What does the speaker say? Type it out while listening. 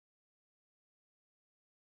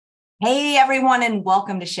Hey everyone, and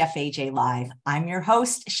welcome to Chef AJ Live. I'm your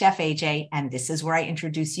host, Chef AJ, and this is where I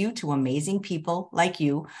introduce you to amazing people like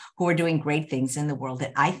you who are doing great things in the world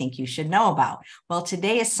that I think you should know about. Well,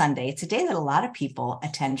 today is Sunday. It's a day that a lot of people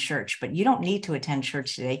attend church, but you don't need to attend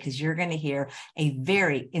church today because you're going to hear a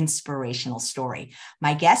very inspirational story.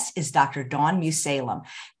 My guest is Dr. Dawn Mussallem,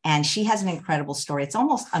 and she has an incredible story. It's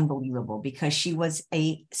almost unbelievable because she is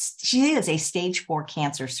a stage 4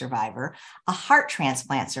 cancer survivor, a heart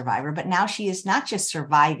transplant survivor, but now she is not just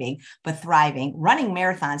surviving, but thriving, running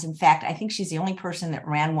marathons. In fact, I think she's the only person that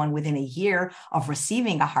ran one within a year of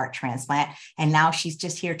receiving a heart transplant. And now she's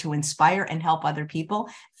just here to inspire and help other people.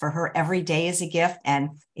 For her, every day is a gift.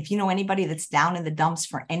 And if you know anybody that's down in the dumps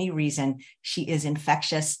for any reason, she is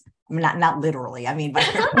infectious. I mean, not literally. I mean, but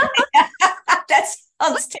that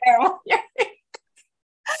sounds terrible. You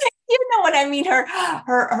know what I mean?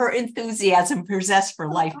 Her enthusiasm, her zest for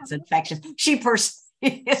life is infectious. She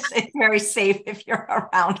is very safe if you're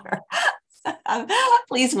around her.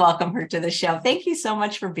 Please welcome her to the show. Thank you so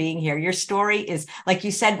much for being here. Your story is, like you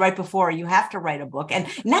said right before, you have to write a book, and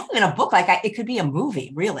not even a book, it could be a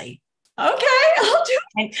movie, really. Okay, I'll do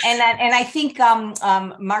it. And I think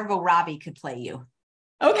Margot Robbie could play you.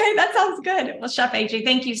 Okay, that sounds good. Well, Chef AJ,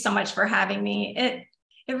 thank you so much for having me.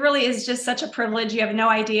 It really is just such a privilege. You have no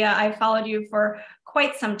idea. I've followed you for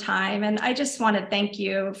quite some time. And I just want to thank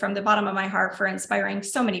you from the bottom of my heart for inspiring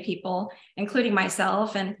so many people, including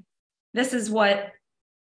myself. And this is what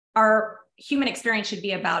our human experience should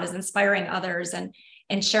be about, is inspiring others and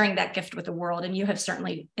sharing that gift with the world. And you have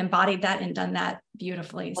certainly embodied that and done that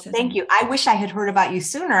beautifully. Well, thank you. I wish I had heard about you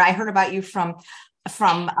sooner. I heard about you from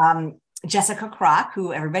Jessica Crock,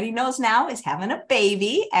 who everybody knows now is having a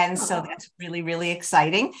baby. And so that's really, really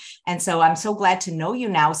exciting. And so I'm so glad to know you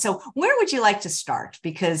now. So where would you like to start?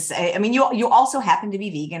 Because I mean, you also happen to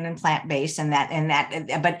be vegan and plant-based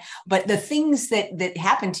but the things that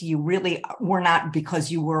happened to you really were not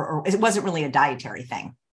because you were, or it wasn't really a dietary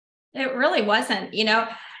thing. It really wasn't,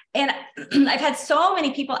 and I've had so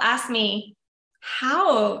many people ask me,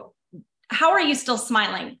 how are you still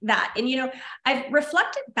smiling that? And, I've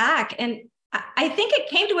reflected back, and I think it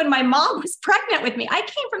came to when my mom was pregnant with me. I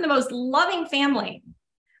came from the most loving family.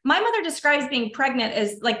 My mother describes being pregnant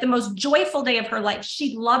as like the most joyful day of her life.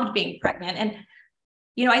 She loved being pregnant. And,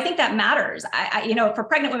 I think that matters. For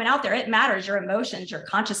pregnant women out there, it matters, your emotions, your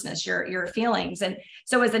consciousness, your feelings. And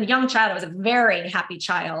so as a young child, I was a very happy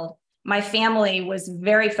child. My family was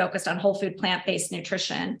very focused on whole food, plant-based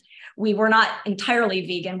nutrition. We were not entirely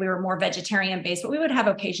vegan. We were more vegetarian based, but we would have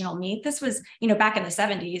occasional meat. This was, back in the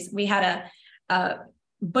 70s, we had a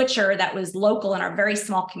butcher that was local in our very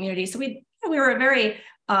small community. So we were a very,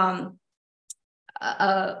 a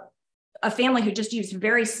family who just used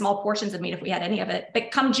very small portions of meat if we had any of it. But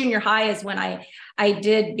come junior high is when I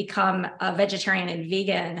did become a vegetarian and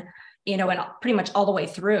vegan, and pretty much all the way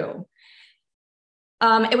through.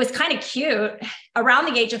 It was kind of cute.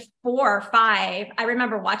 Around the age of 4 or 5, I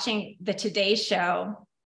remember watching the Today Show,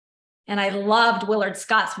 and I loved Willard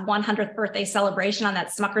Scott's 100th birthday celebration on that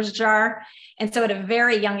Smucker's jar. And so at a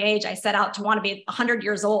very young age, I set out to want to be 100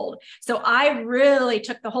 years old. So I really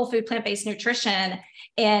took the whole food, plant-based nutrition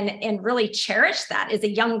and really cherished that as a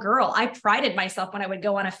young girl. I prided myself when I would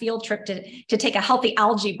go on a field trip to take a healthy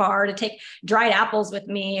algae bar, to take dried apples with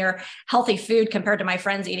me, or healthy food compared to my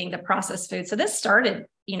friends eating the processed food. So this started,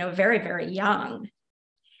 very, very young.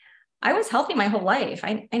 I was healthy my whole life.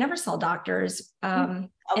 I never saw doctors and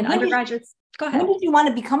undergraduates. Go ahead. When did you want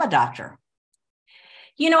to become a doctor?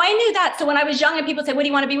 I knew that. So when I was young and people say, what do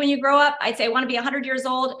you want to be when you grow up? I'd say, I want to be 100 years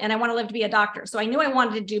old and I want to live to be a doctor. So I knew I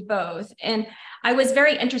wanted to do both. And I was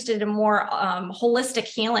very interested in more holistic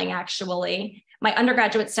healing, actually. My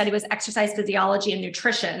undergraduate study was exercise physiology and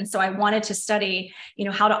nutrition. So I wanted to study,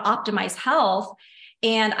 how to optimize health.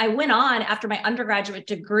 And I went on after my undergraduate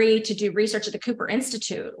degree to do research at the Cooper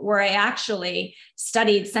Institute, where I actually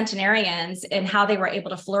studied centenarians and how they were able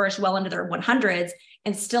to flourish well into their 100s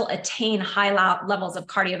and still attain high levels of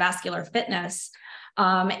cardiovascular fitness.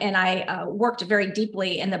 And I worked very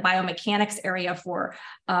deeply in the biomechanics area for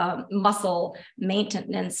muscle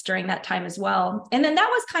maintenance during that time as well. And then that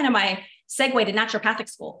was kind of my segue to naturopathic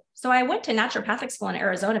school. So I went to naturopathic school in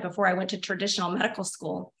Arizona before I went to traditional medical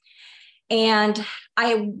school. And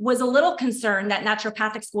I was a little concerned that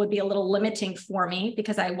naturopathic school would be a little limiting for me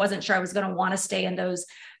because I wasn't sure I was going to want to stay in those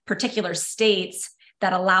particular states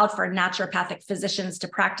that allowed for naturopathic physicians to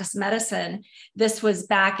practice medicine. This was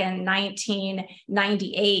back in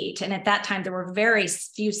 1998. And at that time, there were very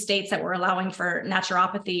few states that were allowing for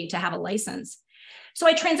naturopathy to have a license. So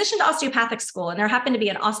I transitioned to osteopathic school, and there happened to be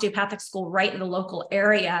an osteopathic school right in the local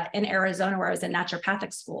area in Arizona where I was in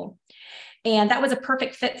naturopathic school. And that was a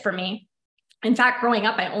perfect fit for me. In fact, growing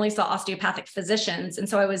up, I only saw osteopathic physicians. And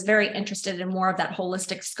so I was very interested in more of that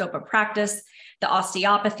holistic scope of practice, the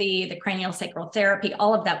osteopathy, the craniosacral therapy,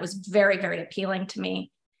 all of that was very, very appealing to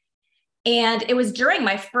me. And it was during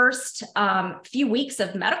my first few weeks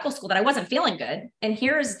of medical school that I wasn't feeling good. And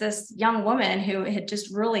here's this young woman who had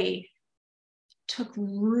just really took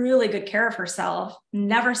really good care of herself,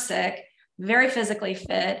 never sick, very physically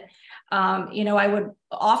fit. I would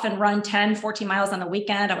often run 10, 14 miles on the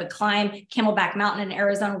weekend. I would climb Camelback Mountain in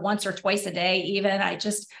Arizona once or twice a day, even. I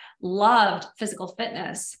just loved physical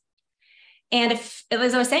fitness. And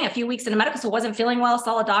as I was saying, a few weeks into medical school, wasn't feeling well,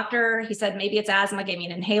 saw a doctor. He said, maybe it's asthma, gave me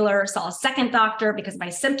an inhaler, saw a second doctor because my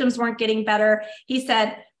symptoms weren't getting better. He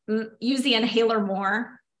said, use the inhaler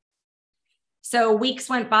more. So weeks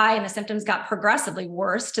went by and the symptoms got progressively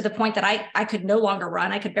worse to the point that I could no longer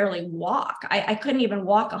run. I could barely walk. I couldn't even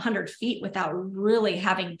walk 100 feet without really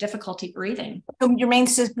having difficulty breathing. So your main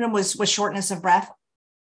symptom was shortness of breath?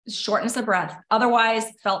 Shortness of breath. Otherwise,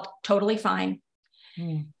 felt totally fine.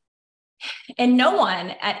 And no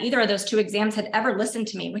one at either of those two exams had ever listened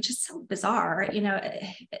to me, which is so bizarre.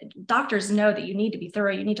 Doctors know that you need to be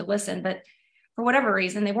thorough, you need to listen, but for whatever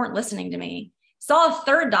reason, they weren't listening to me. Saw a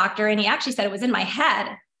third doctor, and he actually said it was in my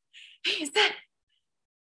head. He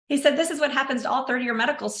said, this is what happens to all third-year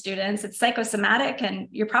medical students. It's psychosomatic, and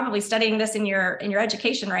you're probably studying this in your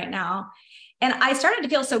education right now. And I started to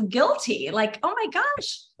feel so guilty, like, oh my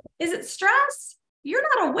gosh, is it stress? You're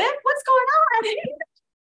not a whip. What's going on?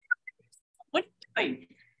 What are you doing?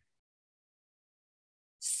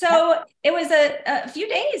 So it was a few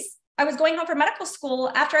days. I was going home from medical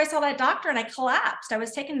school after I saw that doctor, and I collapsed. I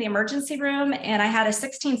was taken to the emergency room, and I had a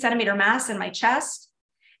 16-centimeter mass in my chest.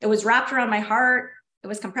 It was wrapped around my heart. It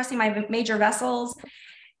was compressing my major vessels,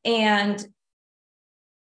 and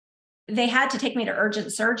they had to take me to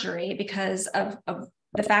urgent surgery because of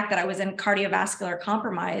the fact that I was in cardiovascular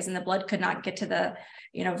compromise and the blood could not get to the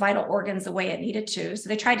vital organs the way it needed to. So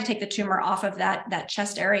they tried to take the tumor off of that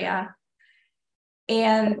chest area.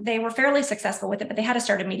 And they were fairly successful with it, but they had to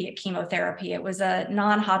start immediate chemotherapy. It was a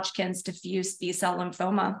non-Hodgkin's diffuse B-cell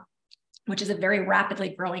lymphoma, which is a very rapidly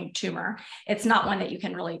growing tumor. It's not one that you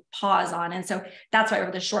can really pause on. And so that's why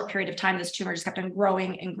over the short period of time, this tumor just kept on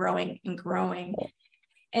growing and growing and growing.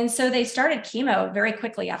 And so they started chemo very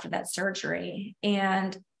quickly after that surgery.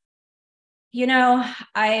 And,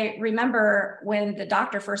 I remember when the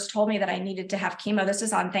doctor first told me that I needed to have chemo, this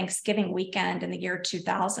was on Thanksgiving weekend in the year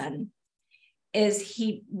 2000.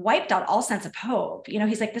 He wiped out all sense of hope.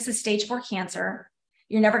 He's like, this is stage 4 cancer.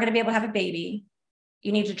 You're never going to be able to have a baby.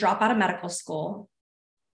 You need to drop out of medical school.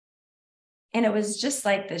 And it was just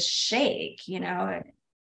like this shake,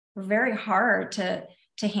 very hard to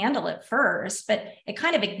handle at first, but it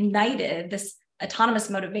kind of ignited this autonomous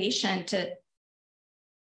motivation to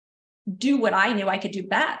do what I knew I could do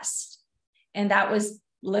best. And that was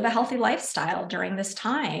live a healthy lifestyle during this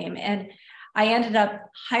time. And I ended up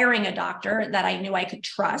hiring a doctor that I knew I could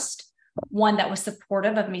trust, one that was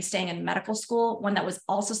supportive of me staying in medical school, one that was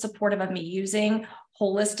also supportive of me using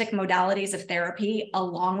holistic modalities of therapy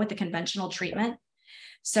along with the conventional treatment.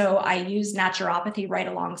 So I used naturopathy right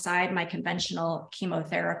alongside my conventional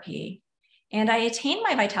chemotherapy. And I attained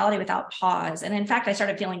my vitality without pause. And in fact, I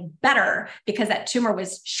started feeling better because that tumor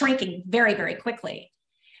was shrinking very, very quickly.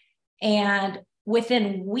 And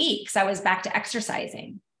within weeks, I was back to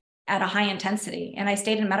exercising at a high intensity. And I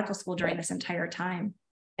stayed in medical school during this entire time.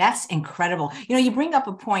 That's incredible. You bring up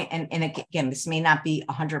a point, and again, this may not be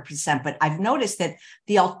 100%, but I've noticed that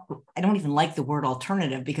I don't even like the word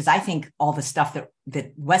alternative because I think all the stuff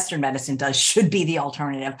that Western medicine does should be the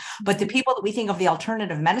alternative. But the people that we think of the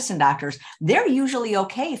alternative medicine doctors, they're usually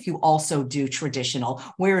okay if you also do traditional,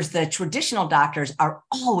 whereas the traditional doctors are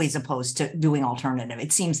always opposed to doing alternative.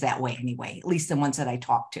 It seems that way anyway, at least the ones that I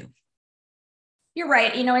talk to. You're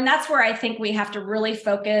right. And that's where I think we have to really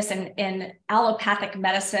focus in allopathic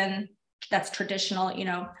medicine. That's traditional,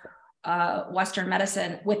 Western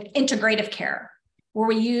medicine with integrative care, where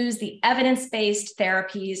we use the evidence-based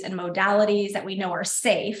therapies and modalities that we know are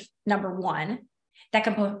safe, number one, that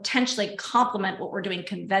can potentially complement what we're doing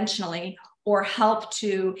conventionally or help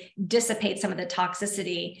to dissipate some of the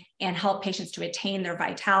toxicity and help patients to attain their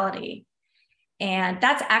vitality. And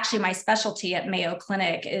that's actually my specialty at Mayo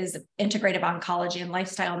Clinic is integrative oncology and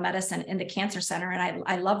lifestyle medicine in the cancer center. And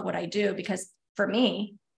I love what I do because for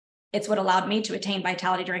me, it's what allowed me to attain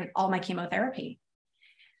vitality during all my chemotherapy.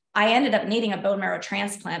 I ended up needing a bone marrow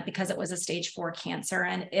transplant because it was a stage 4 cancer.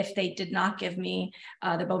 And if they did not give me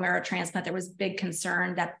the bone marrow transplant, there was big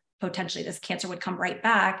concern that potentially this cancer would come right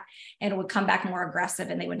back and it would come back more aggressive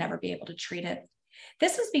and they would never be able to treat it.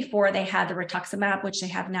 This was before they had the rituximab, which they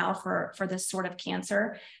have now for this sort of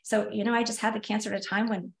cancer. So, I just had the cancer at a time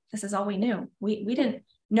when this is all we knew. We didn't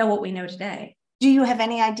know what we know today. Do you have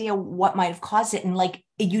any idea what might have caused it? And like,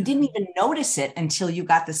 you didn't even notice it until you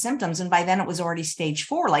got the symptoms. And by then it was already stage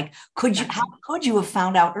 4. Like, how could you have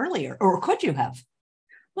found out earlier, or could you have?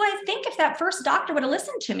 Well, I think if that first doctor would have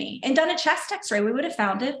listened to me and done a chest x-ray, we would have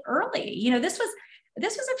found it early. This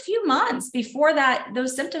was a few months before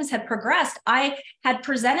those symptoms had progressed. I had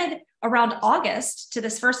presented around August to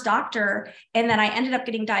this first doctor, and then I ended up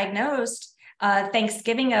getting diagnosed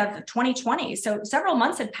Thanksgiving of 2020. So several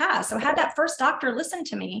months had passed. So had that first doctor listened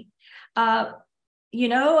to me, and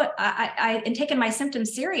taken my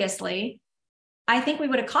symptoms seriously, I think we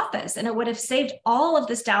would have caught this, and it would have saved all of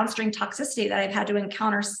this downstream toxicity that I've had to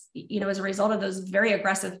encounter, as a result of those very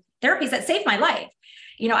aggressive therapies that saved my life.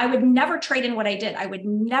 I would never trade in what I did. I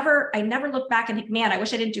never look back and think, man, I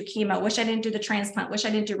wish I didn't do chemo, wish I didn't do the transplant, wish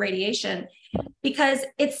I didn't do radiation, because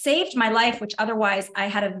it saved my life, which otherwise I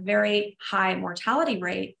had a very high mortality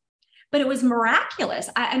rate, but it was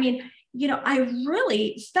miraculous. I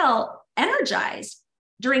really felt energized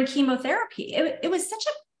during chemotherapy. It was such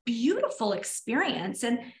a beautiful experience.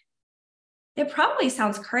 And it probably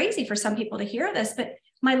sounds crazy for some people to hear this, but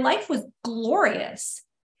my life was glorious.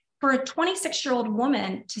 For a 26-year-old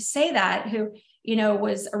woman to say that, who,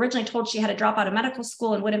 was originally told she had to drop out of medical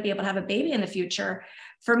school and wouldn't be able to have a baby in the future,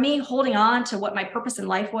 for me, holding on to what my purpose in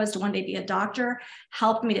life was to one day be a doctor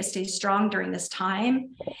helped me to stay strong during this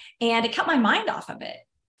time. And it kept my mind off of it,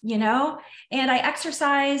 and I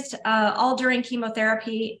exercised all during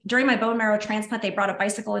chemotherapy. During my bone marrow transplant, they brought a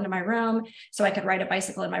bicycle into my room so I could ride a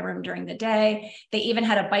bicycle in my room during the day. They even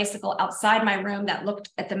had a bicycle outside my room that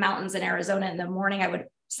looked at the mountains in Arizona in the morning. I would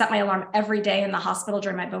set my alarm every day in the hospital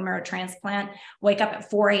during my bone marrow transplant, wake up at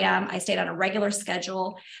 4 a.m. I stayed on a regular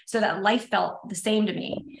schedule so that life felt the same to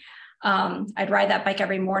me. I'd ride that bike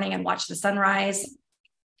every morning and watch the sunrise.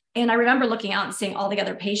 And I remember looking out and seeing all the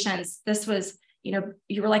other patients. This was, you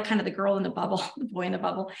were like kind of the girl in the bubble, the boy in the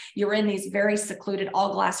bubble. You were in these very secluded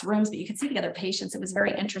all glass rooms, but you could see the other patients. It was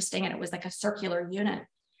very interesting. And it was like a circular unit.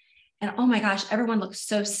 And oh my gosh, everyone looked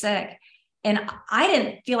so sick. And I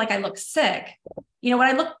didn't feel like I looked sick. When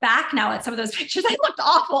I look back now at some of those pictures, I looked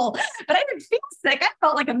awful, but I didn't feel sick. I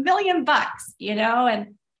felt like $1,000,000,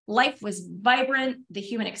 and life was vibrant. The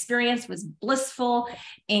human experience was blissful,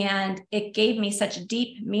 and it gave me such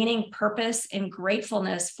deep meaning, purpose, and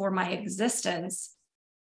gratefulness for my existence.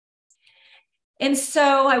 And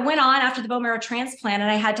so I went on after the bone marrow transplant,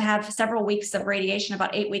 and I had to have several weeks of radiation,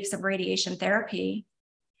 about 8 weeks of radiation therapy,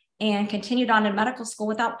 and continued on in medical school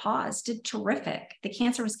without pause, did terrific. The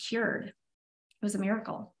cancer was cured. It was a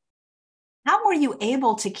miracle. How were you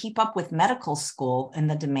able to keep up with medical school and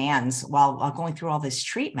the demands while going through all this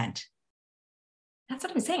treatment? That's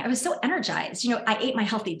what I'm saying. I was so energized. I ate my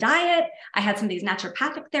healthy diet. I had some of these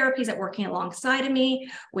naturopathic therapies that working alongside of me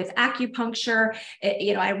with acupuncture.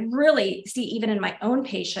 I really see even in my own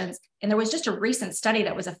patients, and there was just a recent study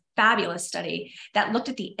that was a fabulous study that looked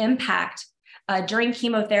at the impact during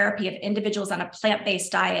chemotherapy of individuals on a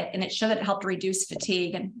plant-based diet, and it showed that it helped reduce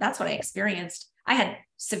fatigue. And that's what I experienced. I had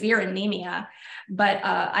severe anemia, but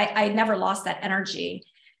I never lost that energy.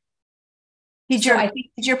 Did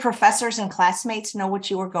your professors and classmates know what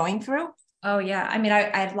you were going through? Oh, yeah.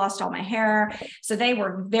 I had lost all my hair. So they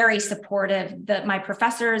were very supportive. My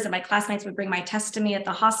professors and my classmates would bring my tests to me at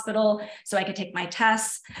the hospital so I could take my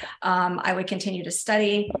tests. I would continue to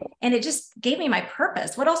study. And it just gave me my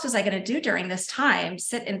purpose. What else was I going to do during this time?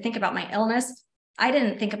 Sit and think about my illness? I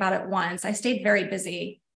didn't think about it once. I stayed very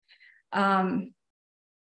busy. I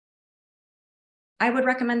would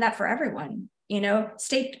recommend that for everyone.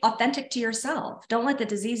 Stay authentic to yourself. Don't let the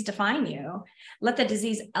disease define you. Let the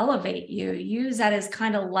disease elevate you. Use that as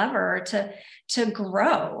kind of lever to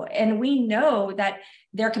grow. And we know that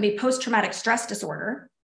there can be post-traumatic stress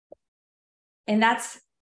disorder. And that's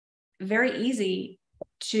very easy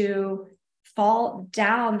to fall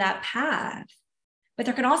down that path. But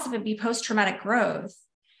there can also be post-traumatic growth.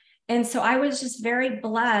 And so I was just very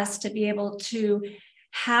blessed to be able to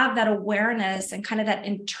have that awareness and kind of that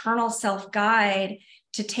internal self-guide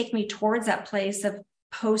to take me towards that place of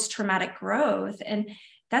post-traumatic growth. And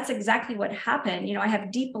that's exactly what happened. I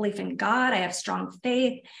have deep belief in God. I have strong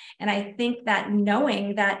faith. And I think that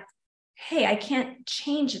knowing that, hey, I can't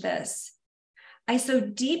change this. I so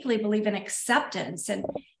deeply believe in acceptance, and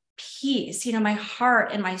peace. My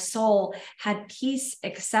heart and my soul had peace,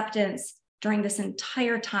 acceptance during this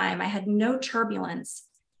entire time. I had no turbulence.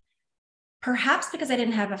 Perhaps because I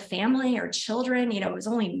didn't have a family or children, it was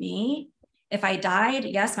only me. If I died,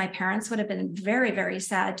 yes, my parents would have been very, very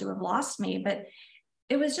sad to have lost me, but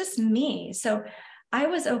it was just me. So I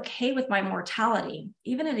was okay with my mortality,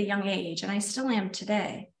 even at a young age, and I still am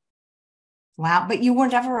today. Wow. But you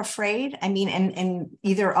weren't ever afraid? I mean, and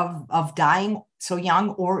either of dying so young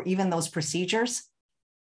or even those procedures?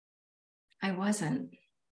 I wasn't.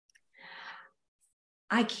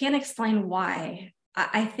 I can't explain why.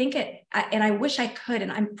 I think and I wish I could,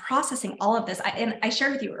 and I'm processing all of this. And I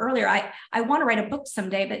shared with you earlier, I want to write a book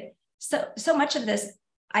someday, but so much of this,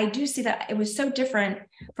 I do see that it was so different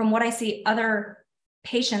from what I see other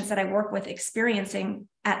patients that I work with experiencing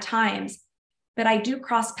at times. But I do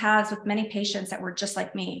cross paths with many patients that were just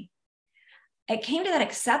like me. It came to that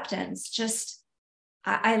acceptance. Just,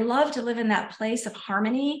 I love to live in that place of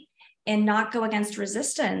harmony and not go against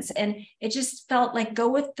resistance. And it just felt like go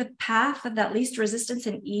with the path of that least resistance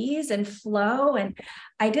and ease and flow. And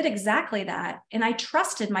I did exactly that. And I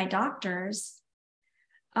trusted my doctors.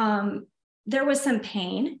 There was some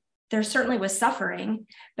pain. There certainly was suffering,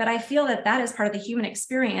 but I feel that is part of the human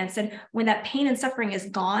experience. And when that pain and suffering is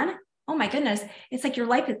gone, oh my goodness, it's like your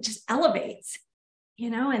life just elevates,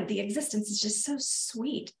 and the existence is just so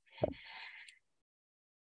sweet.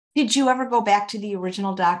 Did you ever go back to the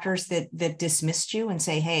original doctors that dismissed you and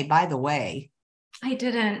say, hey, by the way? I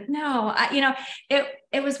didn't. No,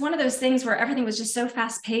 it was one of those things where everything was just so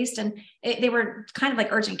fast paced, and they were kind of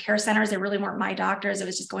like urgent care centers. They really weren't my doctors. It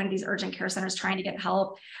was just going to these urgent care centers trying to get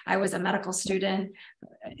help. I was a medical student,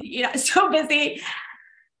 so busy.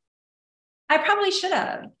 I probably should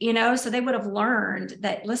have, so they would have learned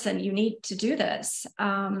that, listen, you need to do this.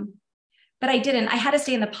 But I didn't. I had to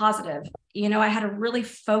stay in the positive. I had to really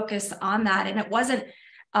focus on that. And it wasn't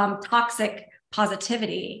toxic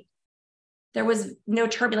positivity. There was no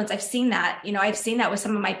turbulence. I've seen that. I've seen that with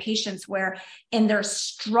some of my patients where in their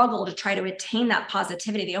struggle to try to attain that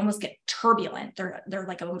positivity, they almost get turbulent. They're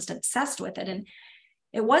like almost obsessed with it. And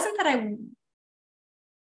it wasn't that I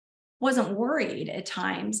wasn't worried at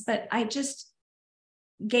times, but I just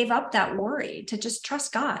gave up that worry to just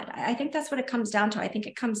trust God. I think that's what it comes down to. I think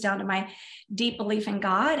it comes down to my deep belief in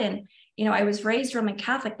God. And, I was raised Roman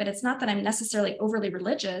Catholic, but it's not that I'm necessarily overly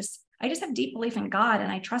religious. I just have deep belief in God.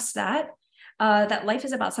 And I trust that life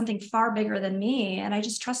is about something far bigger than me. And I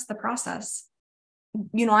just trust the process.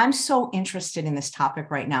 I'm so interested in this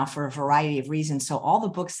topic right now for a variety of reasons. So all the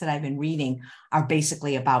books that I've been reading are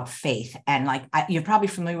basically about faith. And you're probably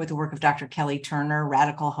familiar with the work of Dr. Kelly Turner,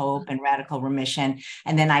 Radical Hope and Radical Remission.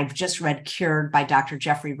 And then I've just read Cured by Dr.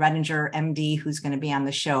 Jeffrey Redinger, MD, who's going to be on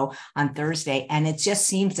the show on Thursday. And it just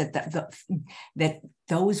seems that that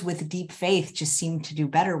those with deep faith just seem to do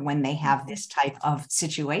better when they have this type of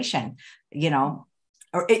situation,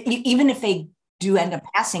 or even if they do end up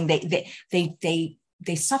passing,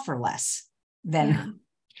 they suffer less than. Yeah.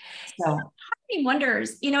 So part of me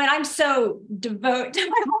wonders, and I'm so devout to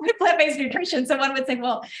my whole food plant-based nutrition. Someone would say,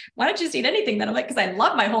 well, why don't you just eat anything? Then I'm like, because I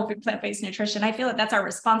love my whole food plant-based nutrition. I feel that that's our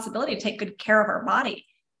responsibility to take good care of our body.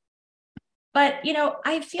 But,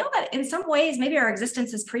 I feel that in some ways, maybe our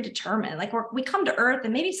existence is predetermined. Like we come to earth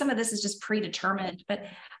and maybe some of this is just predetermined, but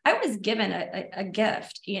I was given a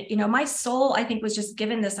gift. My soul, I think, was just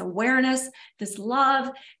given this awareness, this love,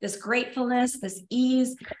 this gratefulness, this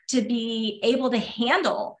ease to be able to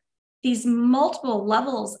handle these multiple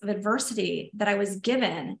levels of adversity that I was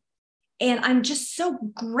given. And I'm just so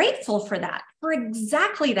grateful for that, for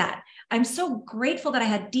exactly that. I'm so grateful that I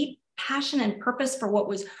had deep passion and purpose for what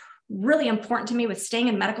was really important to me with staying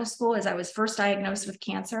in medical school as I was first diagnosed with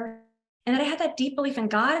cancer. And that I had that deep belief in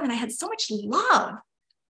God, and I had so much love.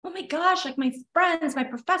 Oh my gosh, like my friends, my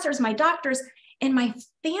professors, my doctors, and my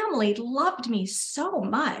family loved me so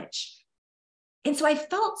much. And so I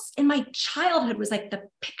felt in my childhood was like the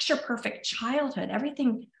picture perfect childhood.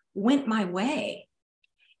 Everything went my way.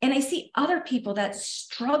 And I see other people that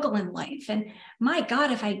struggle in life. And my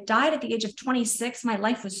God, if I died at the age of 26, my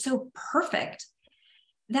life was so perfect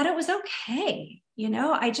that it was okay.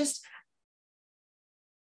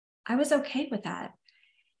 I was okay with that.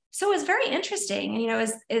 So it was very interesting.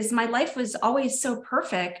 And, as my life was always so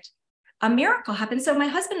perfect, a miracle happened. So my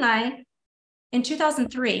husband and I, in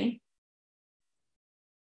 2003,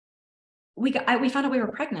 we found out we were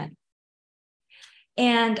pregnant.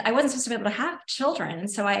 And I wasn't supposed to be able to have children. And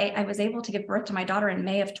so I was able to give birth to my daughter in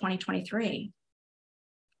May of 2023.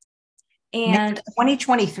 And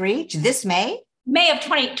 2023, this May? May of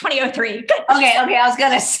 2003. Okay. I was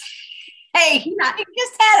going to say, hey, you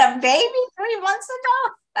just had a baby 3 months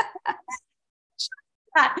ago.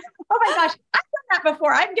 Oh my gosh, I've done that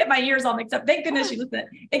before. I can get my years all mixed up. Thank goodness you listened.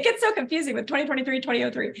 It gets so confusing with 2023,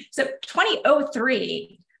 2003. So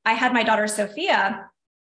 2003, I had my daughter Sophia.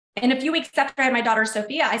 And a few weeks after I had my daughter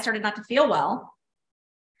Sophia, I started not to feel well.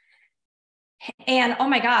 And oh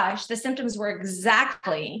my gosh, the symptoms were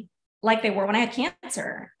exactly like they were when I had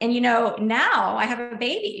cancer. And, now I have a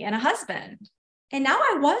baby and a husband. And now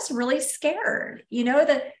I was really scared.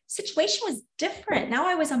 The situation was different. Now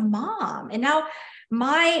I was a mom. And now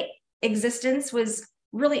my existence was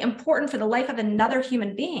really important for the life of another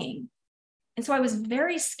human being. And so I was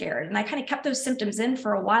very scared. And I kind of kept those symptoms in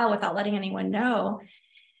for a while without letting anyone know.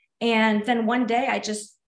 And then one day I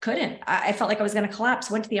just couldn't. I felt like I was going to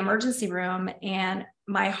collapse, went to the emergency room, and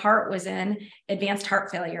my heart was in advanced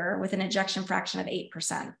heart failure with an ejection fraction of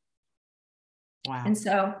 8%. Wow. And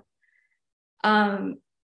so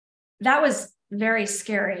that was very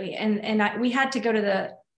scary. And we had to go to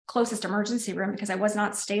the closest emergency room because I was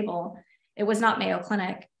not stable. It was not Mayo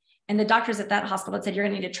Clinic. And the doctors at that hospital had said, you're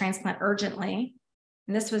going to need a transplant urgently.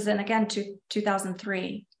 And this was in, again,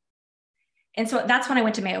 2003. And so that's when I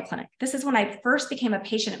went to Mayo Clinic. This is when I first became a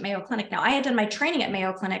patient at Mayo Clinic. Now, I had done my training at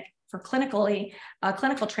Mayo Clinic for clinical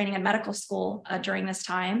training in medical school during this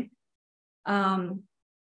time. But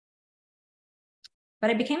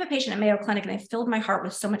I became a patient at Mayo Clinic, and they filled my heart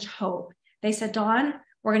with so much hope. They said, Dawn,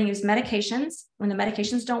 we're going to use medications. When the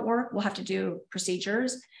medications don't work, we'll have to do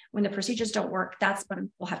procedures. When the procedures don't work, that's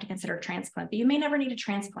when we'll have to consider a transplant. But you may never need a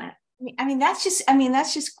transplant.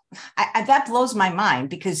 That blows my mind,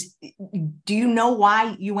 because do you know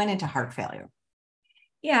why you went into heart failure?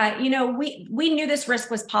 Yeah, we knew this risk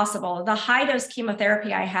was possible. The high dose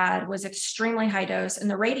chemotherapy I had was extremely high dose, and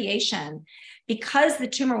the radiation, because the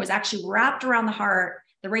tumor was actually wrapped around the heart,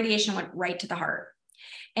 the radiation went right to the heart.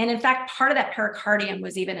 And in fact, part of that pericardium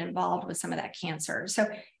was even involved with some of that cancer. So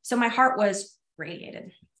my heart was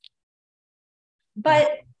radiated. But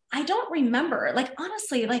I don't remember,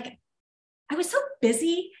 honestly, I was so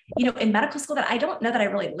busy, in medical school that I don't know that I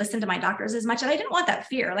really listened to my doctors as much. And I didn't want that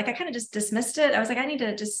fear. I kind of just dismissed it. I was like, I need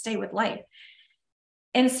to just stay with life.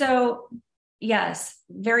 And so, yes,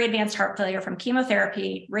 very advanced heart failure from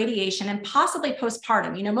chemotherapy, radiation, and possibly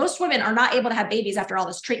postpartum. Most women are not able to have babies after all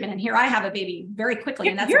this treatment. And here I have a baby very quickly.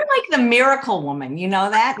 And you're like the miracle woman,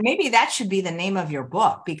 that? Maybe that should be the name of your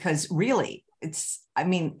book, because really it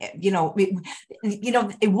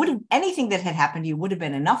would have, anything that had happened to you would have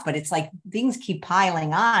been enough, but it's like things keep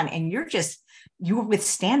piling on, and you're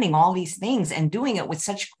withstanding all these things and doing it with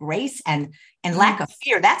such grace and lack of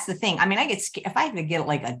fear. That's the thing. I get scared. If I have to get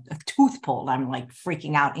a tooth pulled, I'm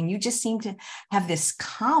freaking out. And you just seem to have this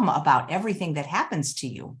calm about everything that happens to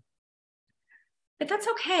you. But that's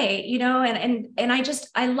okay, and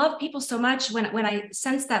I love people so much when I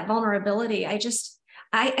sense that vulnerability.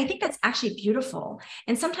 I think that's actually beautiful.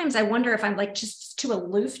 And sometimes I wonder if I'm just too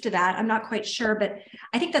aloof to that. I'm not quite sure, but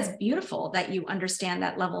I think that's beautiful that you understand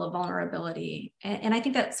that level of vulnerability. And I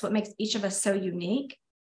think that's what makes each of us so unique.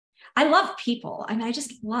 I love people. I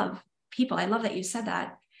just love people. I love that you said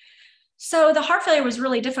that. So the heart failure was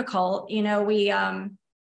really difficult. Not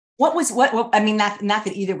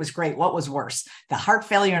that either was great. What was worse, the heart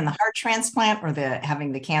failure and the heart transplant, or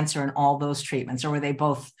having the cancer and all those treatments, or were they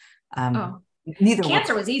both? Neither.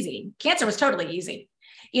 Cancer was easy. Cancer was totally easy,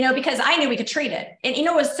 because I knew we could treat it. And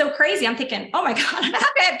it was so crazy. I'm thinking, oh my God, I'm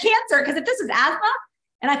happy I have cancer, because if this is asthma,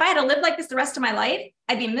 and if I had to live like this the rest of my life,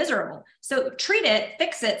 I'd be miserable. So treat it,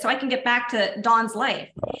 fix it, so I can get back to Dawn's life,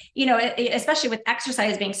 especially with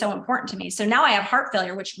exercise being so important to me. So now I have heart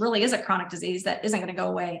failure, which really is a chronic disease that isn't going to go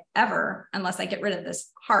away ever unless I get rid of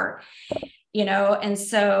this heart, and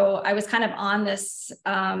so I was kind of on this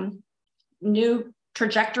new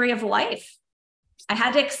trajectory of life. I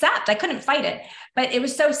had to accept. I couldn't fight it, but it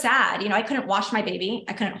was so sad. I couldn't wash my baby.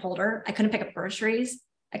 I couldn't hold her. I couldn't pick up groceries.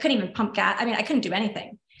 I couldn't even pump gas. I couldn't do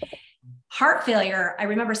anything. Heart failure, I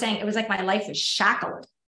remember saying it was like my life was shackled.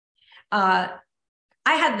 I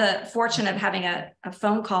had the fortune of having a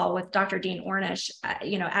phone call with Dr. Dean Ornish,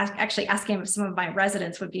 actually asking if some of my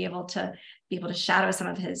residents would be able to shadow some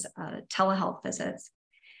of his telehealth visits.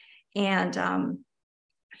 And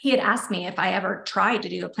he had asked me if I ever tried to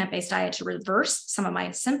do a plant-based diet to reverse some of my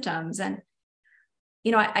symptoms. And,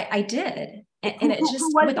 I did. And it just,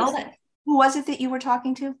 with all that. Who was it that you were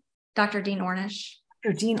talking to? Dr. Dean Ornish.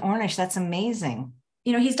 Dr. Dean Ornish, that's amazing.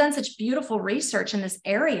 He's done such beautiful research in this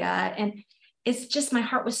area. And it's just, my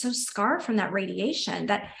heart was so scarred from that radiation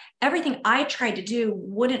that everything I tried to do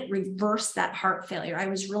wouldn't reverse that heart failure. I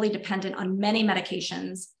was really dependent on many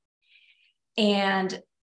medications. And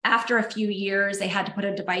after a few years, they had to put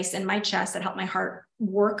a device in my chest that helped my heart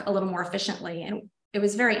work a little more efficiently. And it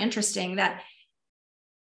was very interesting that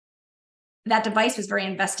that device was very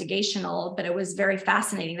investigational, but it was very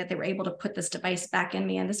fascinating that they were able to put this device back in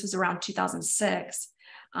me. And this was around 2006.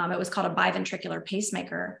 It was called a biventricular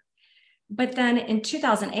pacemaker. But then in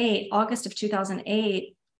 2008, August of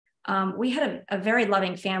 2008, we had a very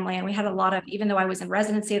loving family, and we had a lot of, even though I was in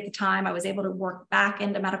residency at the time, I was able to work back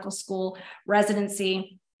into medical school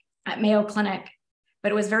residency at Mayo Clinic,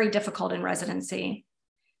 but it was very difficult in residency.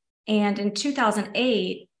 And in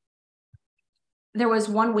 2008, there was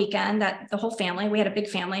one weekend that the whole family, we had a big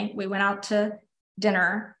family, we went out to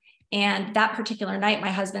dinner. And that particular night,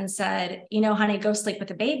 my husband said, you know, honey, go sleep with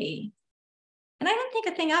the baby. And I didn't think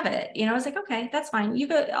a thing of it. You know, I was like, okay, that's fine. You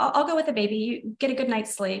go, I'll go with the baby. You get a good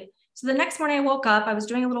night's sleep. So the next morning I woke up, I was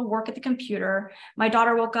doing a little work at the computer. My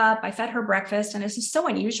daughter woke up, I fed her breakfast. And this is so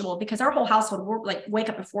unusual because our whole household, we're like wake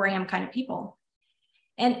up at 4 a.m. kind of people.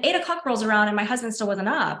 And 8 o'clock rolls around and my husband still wasn't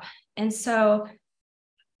up. And so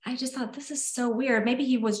I just thought, this is so weird. Maybe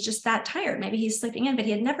he was just that tired. Maybe he's sleeping in, but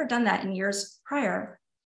he had never done that in years prior.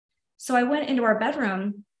 So I went into our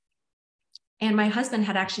bedroom and my husband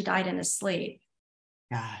had actually died in his sleep.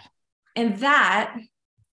 God. And that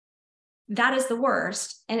is the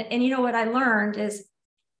worst. And you know what I learned is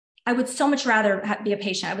I would so much rather be a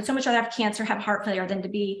patient. I would so much rather have cancer, have heart failure than to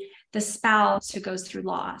be the spouse who goes through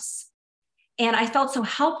loss. And I felt so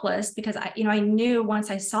helpless because I knew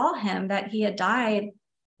once I saw him that he had died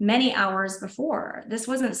many hours before. This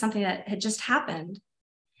wasn't something that had just happened.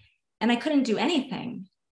 And I couldn't do anything.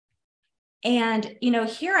 And,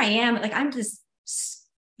 here I am, like, I'm just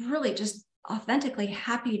really just authentically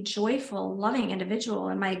happy, joyful, loving individual.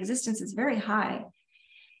 And my existence is very high.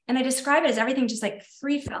 And I describe it as everything just like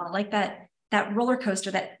free fall, like that roller coaster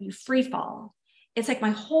that you free fall. It's like my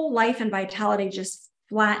whole life and vitality just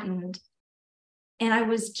flattened. And I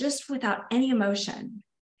was just without any emotion.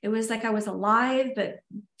 It was like I was alive, but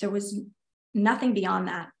there was nothing beyond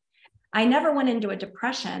that. I never went into a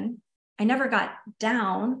depression. I never got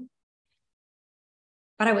down,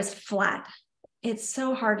 but I was flat. It's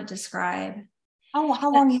so hard to describe.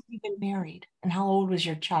 How long have you been married? And how old was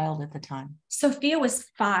your child at the time? Sophia was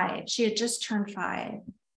 5. She had just turned 5.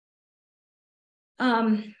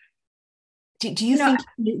 Do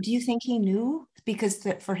you think he knew? Because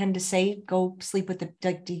for him to say, go sleep with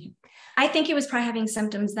the, I think he was probably having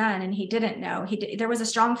symptoms then, and he didn't know. There was a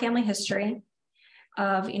strong family history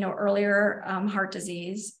of, earlier heart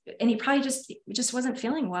disease, and he probably just wasn't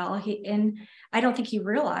feeling well. And I don't think he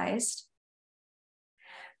realized.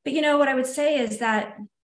 But what I would say is that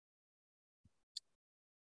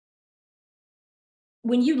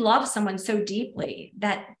when you love someone so deeply,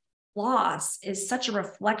 that loss is such a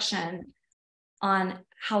reflection on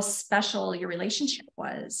how special your relationship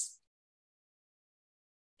was.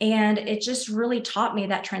 And it just really taught me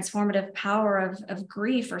that transformative power of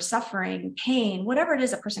grief or suffering, pain, whatever it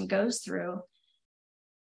is a person goes through,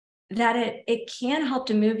 that it can help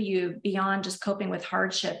to move you beyond just coping with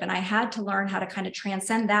hardship. And I had to learn how to kind of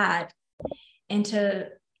transcend that and to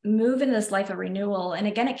move in this life of renewal. And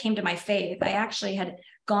again, it came to my faith. I actually had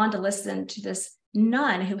gone to listen to this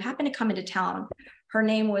nun who happened to come into town. Her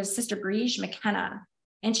name was Sister Briege McKenna.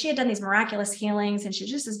 And she had done these miraculous healings, and she's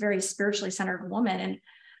just this very spiritually centered woman. And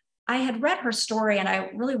I had read her story, and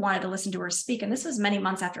I really wanted to listen to her speak. And this was many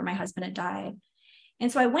months after my husband had died.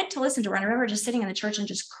 And so I went to listen to her, and I remember just sitting in the church and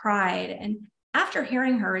just cried. And after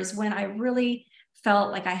hearing her is when I really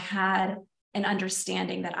felt like I had an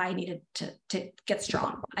understanding that I needed to get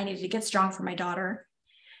strong. I needed to get strong for my daughter,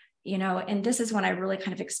 and this is when I really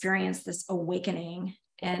kind of experienced this awakening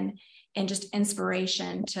and just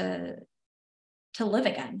inspiration to live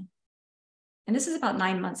again. And this is about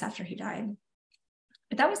 9 months after he died.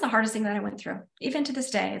 But that was the hardest thing that I went through. Even to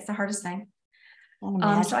this day, it's the hardest thing. So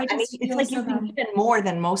it's like you've been given more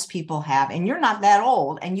than most people have, and you're not that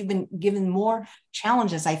old, and you've been given more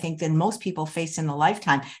challenges, I think, than most people face in a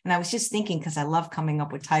lifetime. And I was just thinking, because I love coming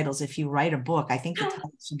up with titles. If you write a book, I think the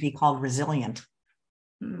title should be called Resilient.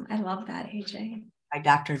 I love that, AJ. By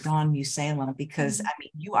Dr. Dawn Mussallem, because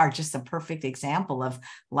you are just a perfect example of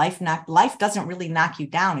life doesn't really knock you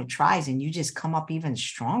down. It tries, and you just come up even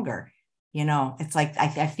stronger. It's like,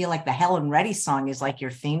 I feel like the Helen Reddy song is like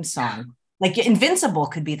your theme song. Like Invincible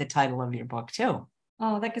could be the title of your book too.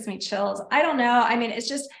 Oh, that gives me chills. I don't know. I mean, it's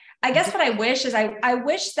just, I guess what I wish is I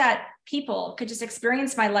wish that people could just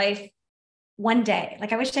experience my life one day.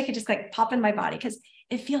 Like, I wish I could just like pop in my body, because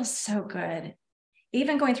it feels so good.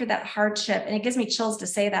 Even going through that hardship, and it gives me chills to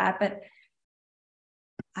say that, but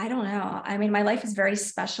I don't know. I mean, my life is very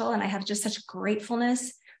special, and I have just such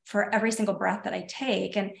gratefulness for every single breath that I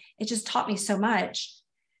take. And it just taught me so much.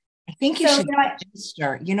 I think you So, should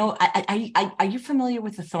register. Are you familiar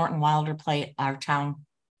with the Thornton Wilder play, Our Town?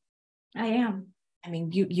 I am. I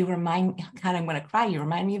mean, you remind, God, I'm going to cry. You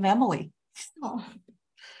remind me of Emily. Oh.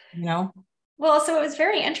 You Well, so it was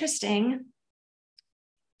very interesting.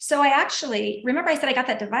 So I actually, remember I said I got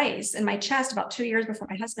that device in my chest about 2 years before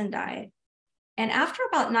my husband died. And after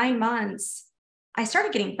about 9 months, I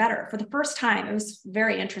started getting better for the first time. It was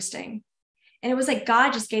very interesting. And it was like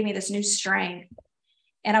God just gave me this new strength.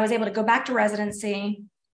 And I was able to go back to residency.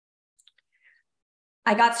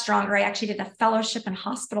 I got stronger. I actually did a fellowship in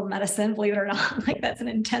hospital medicine, believe it or not. Like, that's an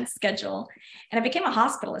intense schedule. And I became a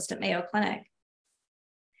hospitalist at Mayo Clinic.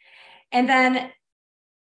 And then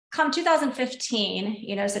come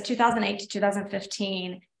 2015, so 2008 to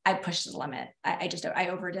 2015, I pushed the limit. I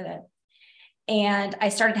overdid it. And I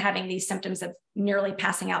started having these symptoms of nearly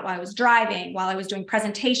passing out while I was driving, while I was doing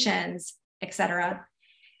presentations, et cetera.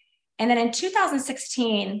 And then in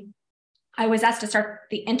 2016, I was asked to start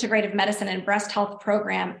the Integrative Medicine and Breast Health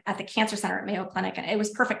program at the Cancer Center at Mayo Clinic. And it was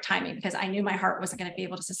perfect timing because I knew my heart wasn't going to be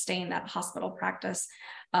able to sustain that hospital practice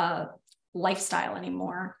lifestyle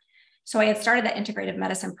anymore. So I had started that integrative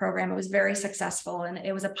medicine program. It was very successful, and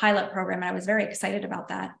it was a pilot program, and I was very excited about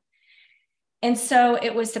that. And so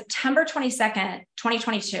it was September 22nd,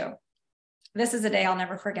 2022. This is a day I'll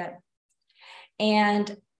never forget.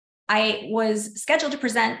 And I was scheduled to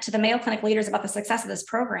present to the Mayo Clinic leaders about the success of this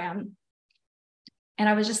program. And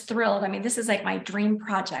I was just thrilled. I mean, this is like my dream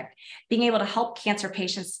project, being able to help cancer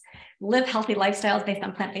patients live healthy lifestyles based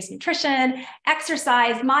on plant-based nutrition,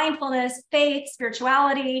 exercise, mindfulness, faith,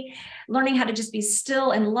 spirituality, learning how to just be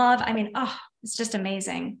still and love. I mean, it's just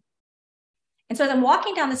amazing. And so as I'm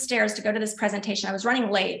walking down the stairs to go to this presentation, I was running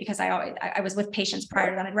late because I was with patients prior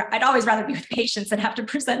to that. I'd always rather be with patients than have to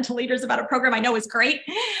present to leaders about a program I know is great.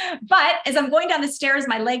 But as I'm going down the stairs,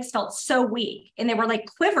 my legs felt so weak and they were like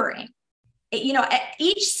quivering. At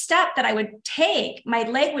each step that I would take, my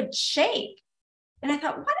leg would shake. And I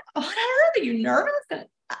thought, what on earth, are you nervous? And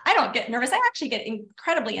I don't get nervous. I actually get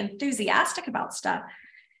incredibly enthusiastic about stuff.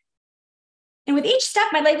 And with each step,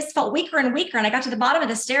 my legs felt weaker and weaker. And I got to the bottom of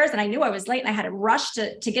the stairs and I knew I was late and I had to rush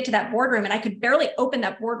to get to that boardroom, and I could barely open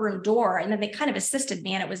that boardroom door. And then they kind of assisted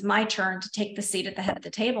me, and it was my turn to take the seat at the head of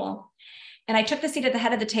the table. And I took the seat at the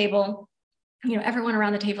head of the table. Everyone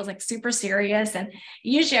around the table is like super serious. And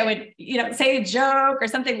usually I would, say a joke or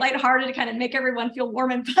something lighthearted to kind of make everyone feel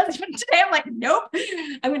warm and fuzzy. But today I'm like, nope,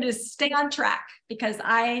 I'm going to stay on track because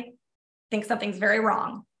I think something's very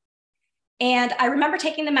wrong. And I remember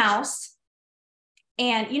taking the mouse,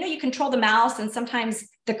 and, you control the mouse, and sometimes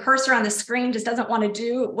the cursor on the screen just doesn't want to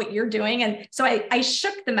do what you're doing. And so I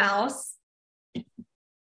shook the mouse,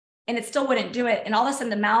 and it still wouldn't do it. And all of a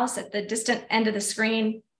sudden the mouse at the distant end of the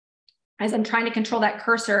screen, as I'm trying to control that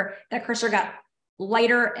cursor got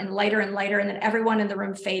lighter and lighter and lighter. And then everyone in the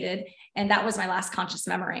room faded. And that was my last conscious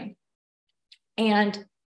memory. And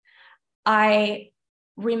I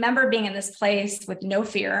remember being in this place with no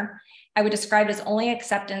fear. I would describe it as only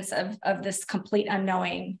acceptance of this complete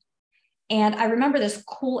unknowing. And I remember this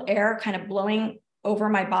cool air kind of blowing over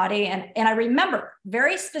my body. And I remember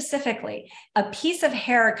very specifically a piece of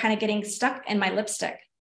hair kind of getting stuck in my lipstick.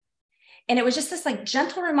 And it was just this like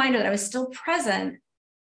gentle reminder that I was still present,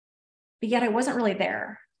 but yet I wasn't really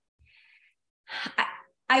there.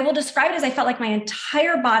 I will describe it as I felt like my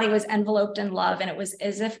entire body was enveloped in love. And it was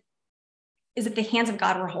as if the hands of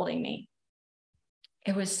God were holding me.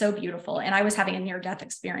 It was so beautiful. And I was having a near-death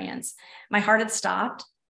experience. My heart had stopped.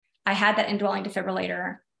 I had that indwelling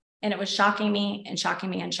defibrillator, and it was shocking me and shocking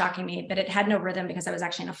me and shocking me, but it had no rhythm because I was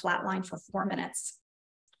actually in a flat line for 4 minutes.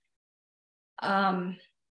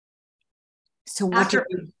 So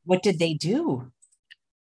what did they do?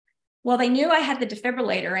 Well, they knew I had the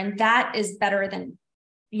defibrillator, and that is better than,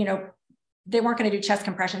 they weren't going to do chest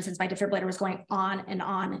compression since my defibrillator was going on and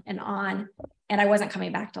on and on, and I wasn't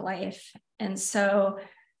coming back to life. And so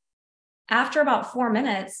after about 4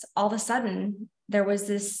 minutes, all of a sudden there was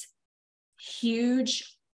this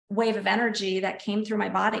huge wave of energy that came through my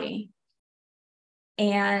body.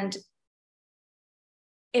 And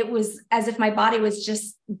it was as if my body was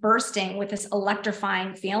just bursting with this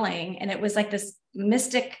electrifying feeling. And it was like this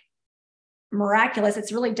mystic, miraculous.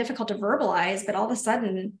 It's really difficult to verbalize, but all of a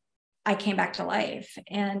sudden I came back to life.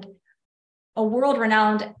 And a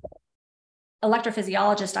world-renowned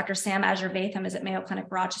electrophysiologist, Dr. Sam Azurvatham, is at Mayo Clinic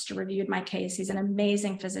Rochester, reviewed my case. He's an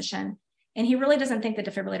amazing physician. And he really doesn't think the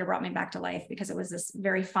defibrillator brought me back to life because it was this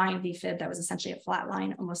very fine VFib that was essentially a flat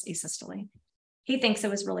line, almost asystole. He thinks it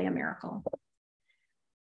was really a miracle.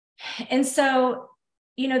 And so,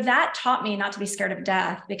 that taught me not to be scared of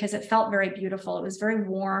death because it felt very beautiful. It was very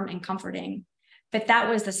warm and comforting. But that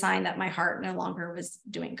was the sign that my heart no longer was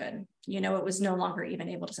doing good. You know, it was no longer even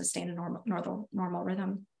able to sustain a normal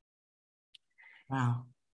rhythm. Wow.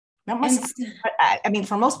 That must, I mean,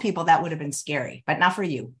 for most people, that would have been scary, but not for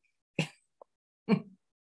you.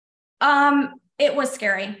 It was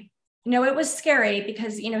scary. No, it was scary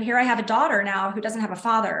because, you know, here I have a daughter now who doesn't have a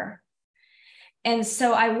father. And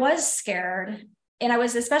so I was scared. And I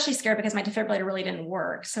was especially scared because my defibrillator really didn't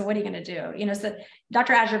work. So what are you going to do? You know, so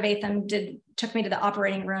Dr. Ajurvatham took me to the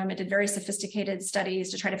operating room and did very sophisticated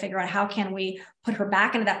studies to try to figure out how can we put her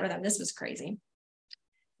back into that rhythm. This was crazy.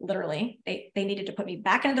 Literally, they needed to put me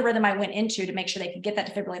back into the rhythm I went into to make sure they could get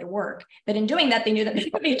that defibrillator to work. But in doing that, they knew that there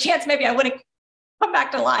would be a chance maybe I wouldn't come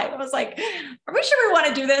back to life. I was like, are we sure we want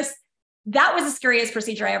to do this? That was the scariest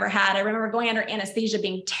procedure I ever had. I remember going under anesthesia,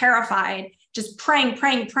 being terrified, just praying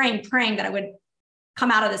that I would come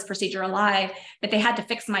out of this procedure alive, but they had to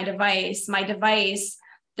fix my device. My device,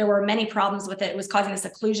 there were many problems with it. It was causing this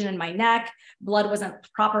occlusion in my neck. Blood wasn't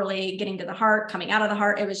properly getting to the heart, coming out of the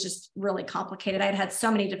heart. It was just really complicated. I had so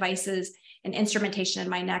many devices and instrumentation in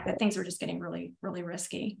my neck that things were just getting really, really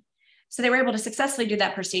risky. So they were able to successfully do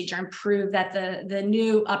that procedure and prove that the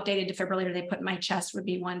new updated defibrillator they put in my chest would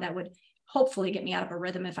be one that would hopefully get me out of a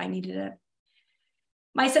rhythm if I needed it.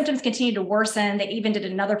 My symptoms continued to worsen. They even did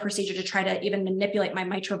another procedure to try to even manipulate my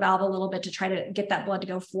mitral valve a little bit to try to get that blood to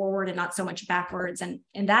go forward and not so much backwards. And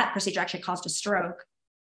that procedure actually caused a stroke.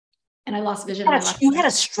 And I lost vision. You had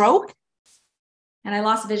a stroke? And I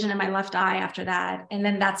lost vision in my left eye after that. And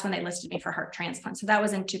then that's when they listed me for heart transplant. So that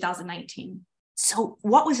was in 2019. So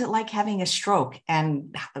what was it like having a stroke?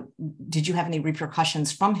 And did you have any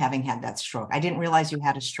repercussions from having had that stroke? I didn't realize you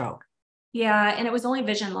had a stroke. Yeah. And it was only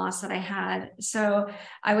vision loss that I had. So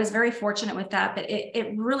I was very fortunate with that, but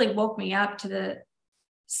it really woke me up to the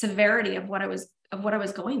severity of what I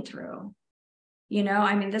was going through. You know,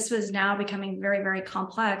 I mean, this was now becoming very, very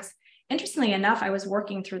complex. Interestingly enough, I was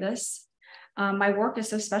working through this. My work is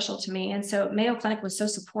so special to me. And so Mayo Clinic was so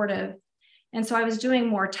supportive. And so I was doing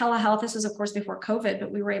more telehealth. This was, of course, before COVID,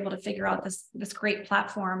 but we were able to figure out this great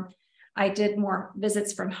platform. I did more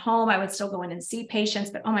visits from home. I would still go in and see patients,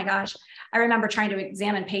 but oh my gosh, I remember trying to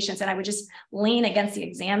examine patients and I would just lean against the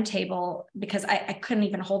exam table because I couldn't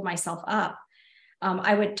even hold myself up.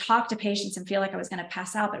 I would talk to patients and feel like I was going to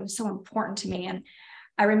pass out, but it was so important to me. And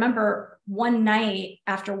I remember one night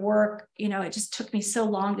after work, you know, it just took me so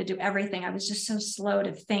long to do everything. I was just so slow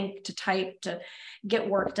to think, to type, to get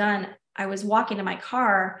work done. I was walking to my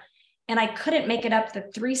car and I couldn't make it up the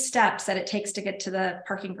 3 steps that it takes to get to the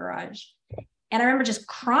parking garage. And I remember just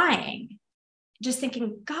crying, just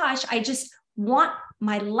thinking, gosh, I just want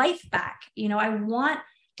my life back. You know, I want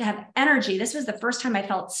to have energy. This was the first time I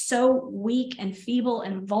felt so weak and feeble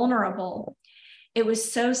and vulnerable. It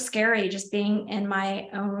was so scary just being in my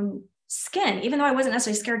own skin, even though I wasn't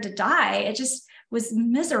necessarily scared to die. It just was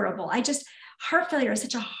miserable. Heart failure is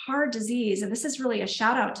such a hard disease. And this is really a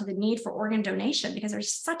shout out to the need for organ donation because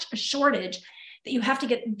there's such a shortage that you have to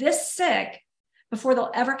get this sick before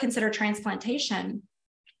they'll ever consider transplantation.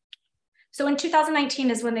 So in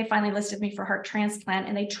 2019 is when they finally listed me for heart transplant,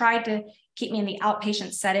 and they tried to keep me in the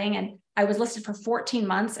outpatient setting. And I was listed for 14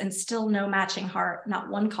 months and still no matching heart, not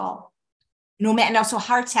one call. No, so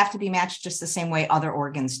hearts have to be matched just the same way other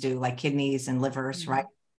organs do, like kidneys and livers, right?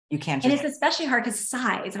 You can't just... And it's especially hard because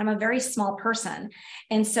size, and I'm a very small person.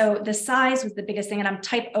 And so the size was the biggest thing. And I'm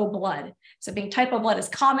type O blood. So being type O blood is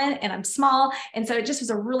common and I'm small. And so it just was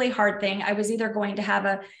a really hard thing. I was either going to have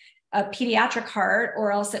a pediatric heart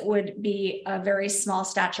or else it would be a very small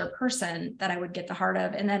stature person that I would get the heart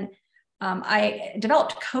of. And then I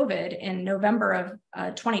developed COVID in November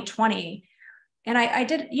of 2020. And I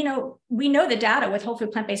did, you know, we know the data with whole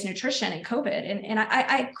food plant-based nutrition and COVID. And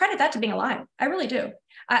I credit that to being alive. I really do.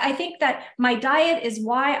 I think that my diet is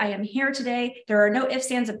why I am here today. There are no ifs,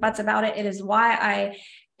 ands, and buts about it. It is why I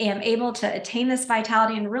am able to attain this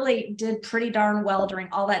vitality and really did pretty darn well during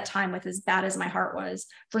all that time with as bad as my heart was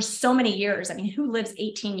for so many years. I mean, who lives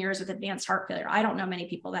 18 years with advanced heart failure? I don't know many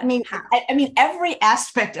people that have. I mean, every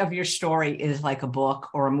aspect of your story is like a book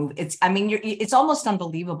or a movie. It's almost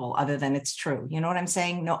unbelievable other than it's true. You know what I'm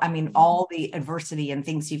saying? No, I mean, all the adversity and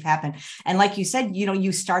things you've happened. And like you said, you know,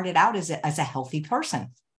 you started out as a healthy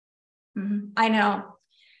person. Mm-hmm. I know.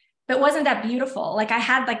 But wasn't that beautiful? Like I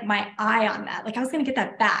had like my eye on that. Like I was going to get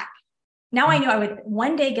that back. Now I knew I would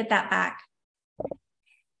one day get that back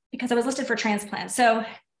because I was listed for transplant. So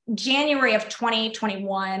January of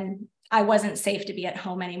 2021, I wasn't safe to be at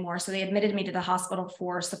home anymore. So they admitted me to the hospital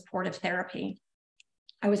for supportive therapy.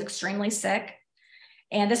 I was extremely sick.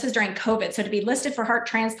 And this was during COVID. So to be listed for heart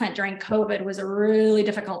transplant during COVID was a really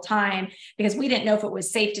difficult time because we didn't know if it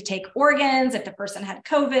was safe to take organs, if the person had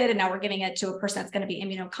COVID, and now we're giving it to a person that's going to be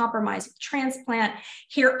immunocompromised with transplant.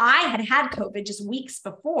 Here, I had COVID just weeks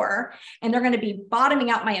before, and they're going to be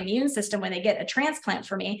bottoming out my immune system when they get a transplant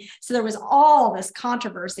for me. So there was all this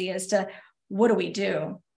controversy as to what do we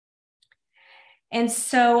do? And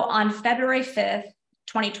so on February 5th,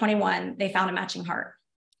 2021, they found a matching heart.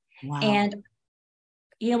 Wow. And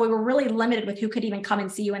we were really limited with who could even come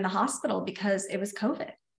and see you in the hospital because it was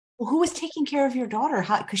COVID. Well, who was taking care of your daughter?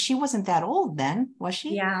 Because she wasn't that old then, was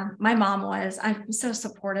she? Yeah, my mom was. I'm so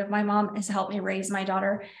supportive. My mom has helped me raise my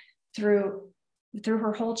daughter through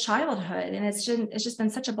her whole childhood. And it's just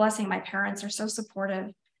been such a blessing. My parents are so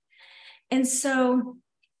supportive. And so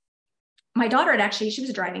my daughter she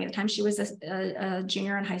was driving at the time. She was a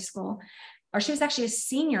junior in high school, or she was actually a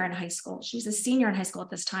senior in high school. She was a senior in high school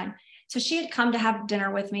at this time. So she had come to have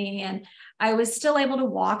dinner with me, and I was still able to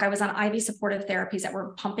walk. I was on IV supportive therapies that were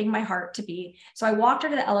pumping my heart to beat. So I walked her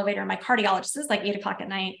to the elevator, and my cardiologist, this is like 8:00 at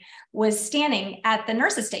night, was standing at the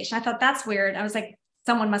nurse's station. I thought, that's weird. I was like,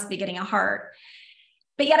 someone must be getting a heart.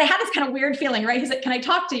 But yet I had this kind of weird feeling, right? He's like, can I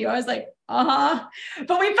talk to you? I was like, uh-huh.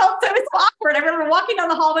 But we felt so awkward. I remember walking down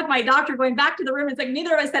the hall with my doctor, going back to the room. It's like,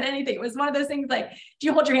 neither of us said anything. It was one of those things like, do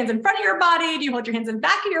you hold your hands in front of your body? Do you hold your hands in the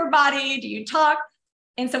back of your body? Do you talk?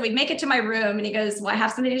 And so we make it to my room, and he goes, well, I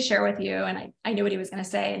have something to share with you. And I knew what he was going to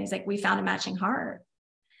say. And he's like, we found a matching heart.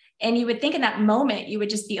 And you would think in that moment, you would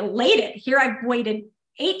just be elated. Here I've waited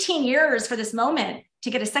 18 years for this moment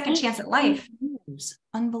to get a second chance at life.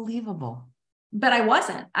 Unbelievable. But I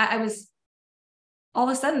wasn't. I was all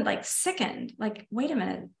of a sudden like sickened, like, wait a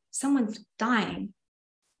minute, someone's dying.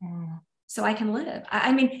 So I can live.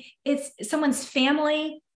 I mean, it's someone's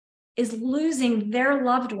family is losing their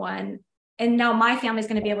loved one, and now my family is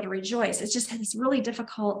going to be able to rejoice. It's just this really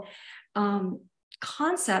difficult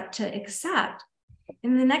concept to accept.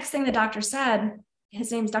 And the next thing the doctor said, his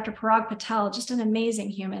name's Dr. Parag Patel, just an amazing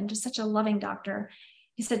human, just such a loving doctor.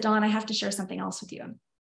 He said, Dawn, I have to share something else with you.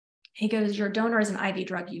 He goes, your donor is an IV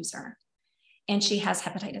drug user, and she has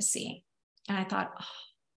hepatitis C. And I thought, oh,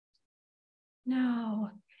 no.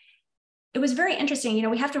 It was very interesting.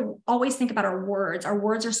 We have to always think about our words. Our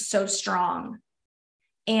words are so strong.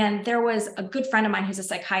 And there was a good friend of mine who's a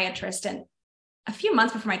psychiatrist. And a few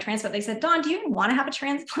months before my transplant, they said, Dawn, do you even want to have a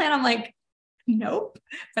transplant? I'm like, nope,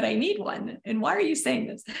 but I need one. And why are you saying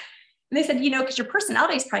this? And they said, because your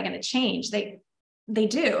personality is probably going to change. They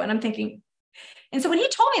do. And I'm thinking, and so when he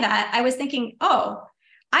told me that, I was thinking, oh,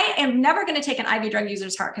 I am never going to take an IV drug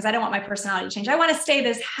user's heart because I don't want my personality to change. I want to stay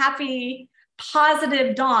this happy,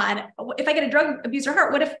 positive Dawn. If I get a drug abuser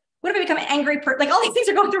heart, what if I become an angry person? Like, all these things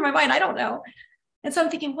are going through my mind. I don't know. And so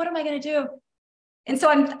I'm thinking, what am I going to do? And so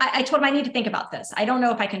I told him I need to think about this. I don't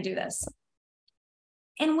know if I can do this.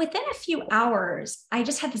 And within a few hours, I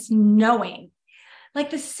just had this knowing,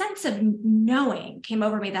 like the sense of knowing came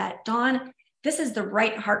over me that, Dawn, this is the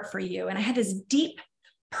right heart for you. And I had this deep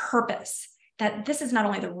purpose that this is not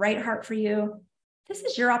only the right heart for you, this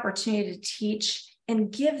is your opportunity to teach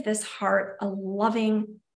and give this heart a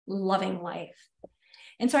loving, loving life.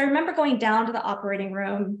 And so I remember going down to the operating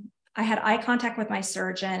room. I had eye contact with my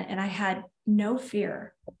surgeon, and I had no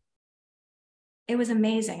fear. It was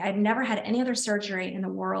amazing. I'd never had any other surgery in the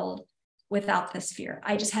world without this fear.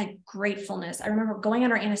 I just had gratefulness. I remember going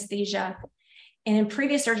under anesthesia, and in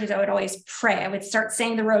previous surgeries, I would always pray. I would start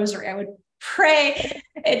saying the rosary. I would pray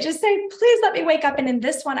and just say, please let me wake up. And in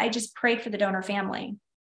this one, I just prayed for the donor family.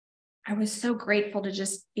 I was so grateful to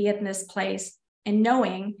just be in this place and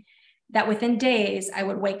knowing that within days, I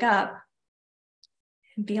would wake up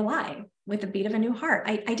and be alive with the beat of a new heart.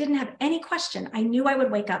 I didn't have any question. I knew I would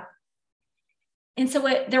wake up. And so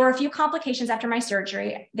there were a few complications after my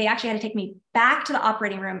surgery. They actually had to take me back to the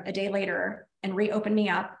operating room a day later and reopen me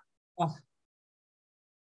up. Oh.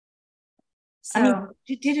 So,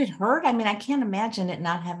 did it hurt? I mean, I can't imagine it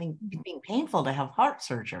not being painful to have heart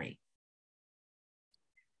surgery.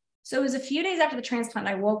 So it was a few days after the transplant,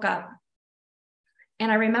 I woke up,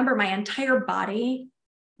 and I remember my entire body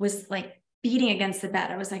was like beating against the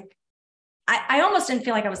bed. I was like, I almost didn't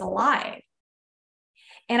feel like I was alive.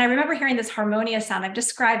 And I remember hearing this harmonious sound. I've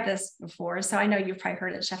described this before, so I know you've probably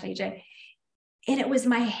heard it, Chef AJ. And it was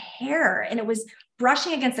my hair, and it was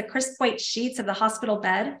brushing against the crisp white sheets of the hospital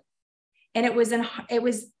bed. And it was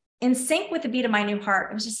in sync with the beat of my new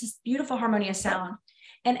heart. It was just this beautiful harmonious sound.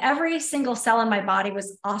 And every single cell in my body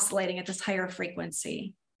was oscillating at this higher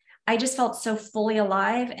frequency. I just felt so fully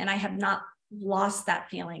alive, and I have not lost that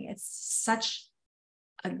feeling. It's such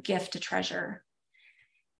a gift to treasure.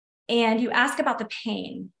 And you ask about the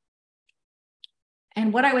pain.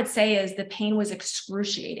 And what I would say is the pain was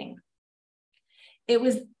excruciating. It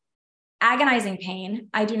was agonizing pain.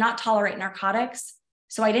 I do not tolerate narcotics,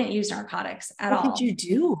 so I didn't use narcotics at all. What did you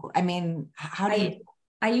do? I mean, how do you?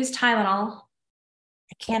 I used Tylenol.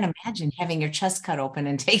 I can't imagine having your chest cut open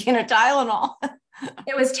and taking a Tylenol.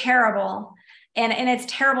 It was terrible. And it's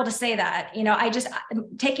terrible to say that,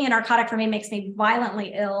 taking a narcotic for me makes me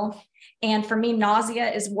violently ill. And for me, nausea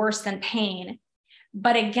is worse than pain.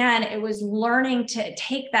 But again, it was learning to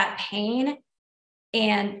take that pain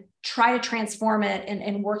and try to transform it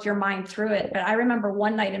and work your mind through it. But I remember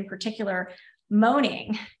one night in particular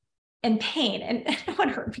moaning in pain, and it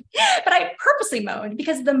would hurt me, but I purposely moaned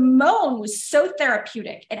because the moan was so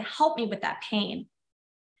therapeutic. It helped me with that pain.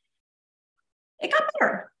 It got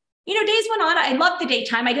better. Days went on. I loved the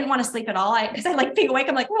daytime. I didn't want to sleep at all because I like being awake.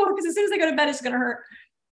 I'm like, whoa, because as soon as I go to bed, it's going to hurt.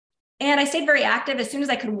 And I stayed very active. As soon as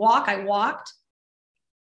I could walk, I walked.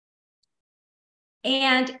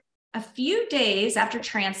 And a few days after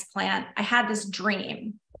transplant, I had this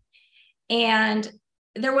dream. And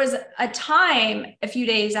there was a time, a few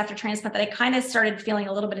days after transplant, that I kind of started feeling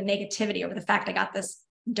a little bit of negativity over the fact I got this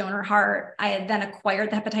donor heart. I had then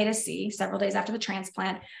acquired the hepatitis C several days after the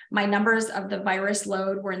transplant. My numbers of the virus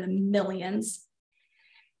load were in the millions.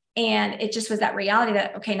 And it just was that reality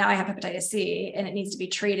that, okay, now I have hepatitis C and it needs to be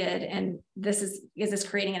treated. And is this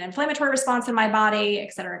creating an inflammatory response in my body,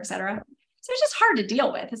 et cetera, et cetera. So it's just hard to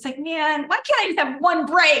deal with. It's like, man, why can't I just have one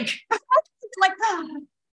break? Like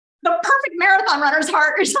the perfect marathon runner's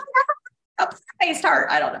heart or something, a plant-based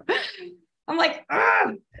heart. I don't know. I'm like,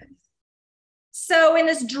 ugh. So in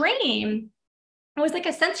this dream, it was like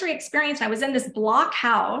a sensory experience. I was in this block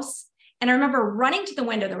house, and I remember running to the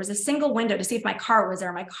window. There was a single window to see if my car was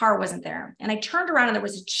there. My car wasn't there. And I turned around and there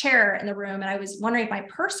was a chair in the room, and I was wondering if my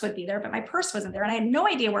purse would be there, but my purse wasn't there. And I had no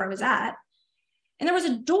idea where I was at. And there was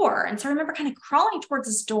a door. And so I remember kind of crawling towards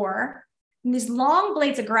this door and these long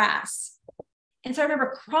blades of grass. And so I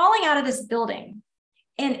remember crawling out of this building,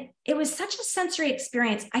 and it was such a sensory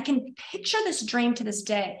experience. I can picture this dream to this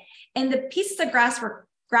day. And the pieces of grass were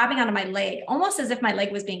grabbing onto my leg, almost as if my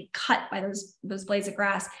leg was being cut by those blades of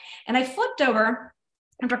grass. And I flipped over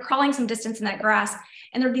after crawling some distance in that grass,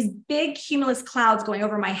 and there were these big cumulus clouds going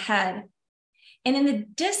over my head. And in the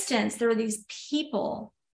distance, there were these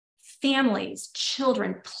people, families,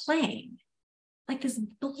 children playing, like this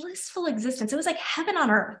blissful existence. It was like heaven on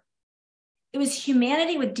earth. It was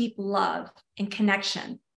humanity with deep love and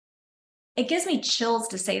connection. It gives me chills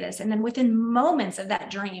to say this. And then within moments of that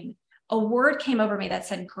dream, a word came over me that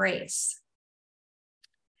said grace.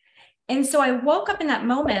 And so I woke up in that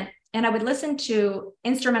moment, and I would listen to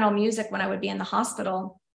instrumental music when I would be in the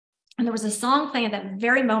hospital. And there was a song playing at that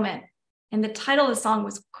very moment. And the title of the song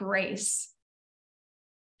was Grace.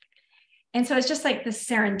 And so it's just like this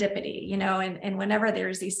serendipity, and whenever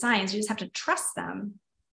there's these signs, you just have to trust them.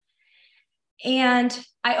 And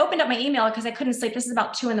I opened up my email because I couldn't sleep. This is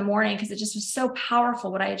about 2 a.m. because it just was so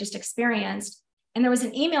powerful what I had just experienced. And there was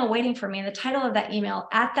an email waiting for me. And the title of that email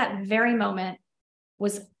at that very moment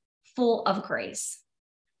was Full of Grace.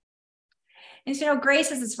 And so,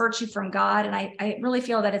 grace is this virtue from God. And I really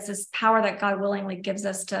feel that it's this power that God willingly gives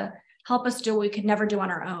us to help us do what we could never do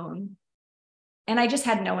on our own. And I just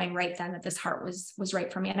had knowing right then that this heart was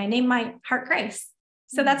right for me. And I named my heart Grace.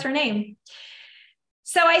 So that's her name.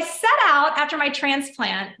 So I set out after my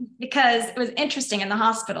transplant because it was interesting in the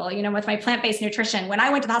hospital, with my plant-based nutrition. When I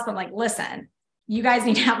went to the hospital, I'm like, listen, you guys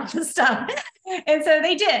need to have all this stuff. And so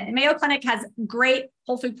they did. Mayo Clinic has great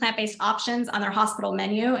whole food plant-based options on their hospital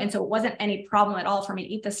menu. And so it wasn't any problem at all for me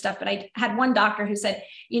to eat this stuff. But I had one doctor who said,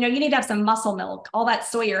 you need to have some muscle milk. All that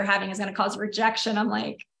soy you're having is going to cause rejection. I'm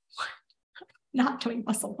like, not doing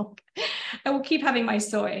muscle milk. I will keep having my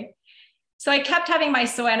soy. So I kept having my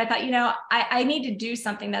soy, and I thought, I need to do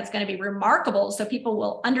something that's going to be remarkable so people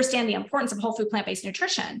will understand the importance of whole food plant-based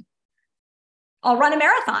nutrition. I'll run a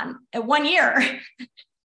marathon at 1 year.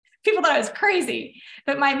 People thought I was crazy,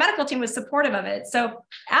 but my medical team was supportive of it. So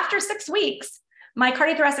after 6 weeks, my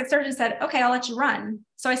cardiothoracic surgeon said, okay, I'll let you run.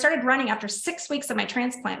 So I started running after 6 weeks of my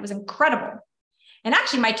transplant. It was incredible. And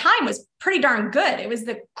actually my time was pretty darn good. It was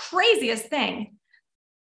the craziest thing.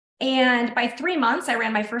 And by 3 months, I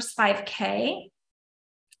ran my first 5K.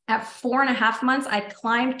 At 4.5 months, I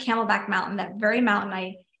climbed Camelback Mountain, that very mountain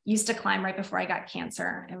I used to climb right before I got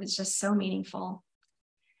cancer. It was just so meaningful.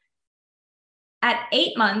 At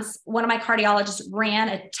 8 months, one of my cardiologists ran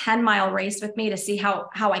a 10-mile race with me to see how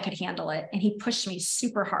I could handle it. And he pushed me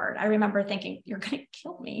super hard. I remember thinking, you're going to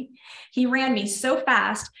kill me. He ran me so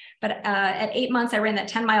fast. But at 8 months, I ran that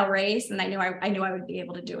 10-mile race, and I knew I would be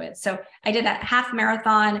able to do it. So I did that half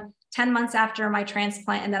marathon 10 months after my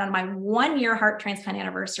transplant. And then on my 1-year heart transplant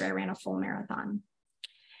anniversary, I ran a full marathon.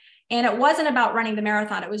 And it wasn't about running the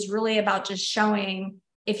marathon. It was really about just showing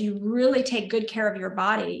if you really take good care of your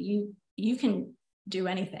body, you can do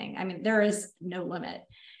anything. I mean, there is no limit.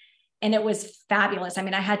 And it was fabulous. I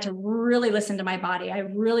mean, I had to really listen to my body. I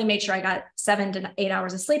really made sure I got 7 to 8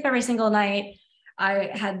 hours of sleep every single night. I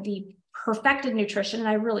had the perfected nutrition, and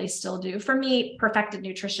I really still do. For me, perfected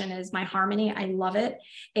nutrition is my harmony. I love it.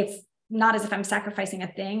 It's not as if I'm sacrificing a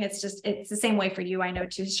thing. It's the same way for you. I know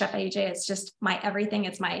too, Chef AJ, it's just my everything.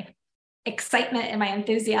 It's my excitement and my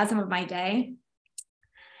enthusiasm of my day.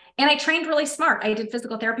 And I trained really smart. I did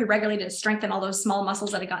physical therapy regularly to strengthen all those small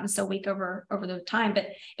muscles that had gotten so weak over the time, but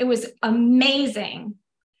it was amazing.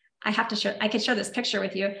 I could share this picture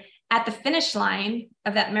with you. At the finish line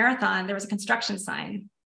of that marathon, there was a construction sign.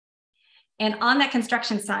 And on that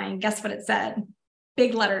construction sign, guess what it said?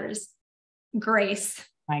 Big letters, Grace.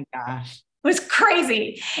 My gosh. It was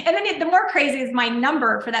crazy. And then the more crazy is my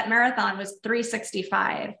number for that marathon was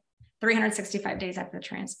 365 days after the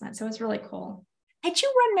transplant. So it was really cool. Had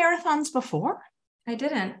you run marathons before? I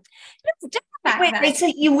didn't. It's different back then. So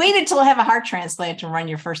you waited till I have a heart transplant to run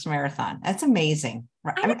your first marathon. That's amazing.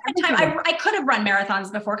 I could have run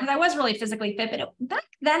marathons before because I was really physically fit, but back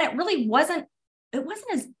then it really wasn't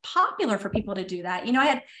as popular for people to do that. You know, I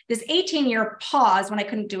had this 18-year pause when I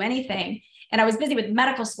couldn't do anything, and I was busy with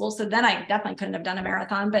medical school. So then I definitely couldn't have done a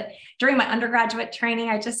marathon. But during my undergraduate training,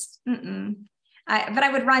 I just, but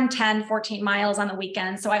I would run 10, 14 miles on the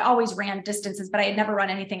weekend. So I always ran distances, but I had never run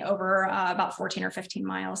anything over about 14 or 15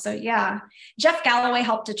 miles. So yeah, Jeff Galloway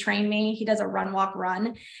helped to train me. He does a run, walk,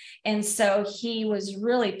 run. And so he was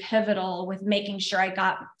really pivotal with making sure I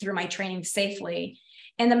got through my training safely.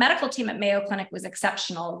 And the medical team at Mayo Clinic was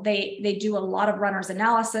exceptional. They do a lot of runner's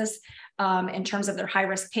analysis in terms of their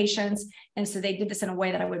high-risk patients. And so they did this in a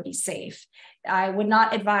way that I would be safe. I would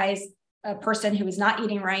not advise a person who is not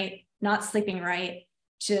eating right, not sleeping right,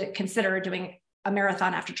 to consider doing a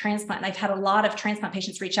marathon after transplant. And I've had a lot of transplant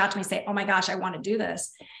patients reach out to me and say, oh my gosh, I want to do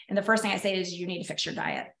this. And the first thing I say is you need to fix your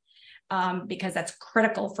diet because that's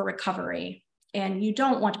critical for recovery. And you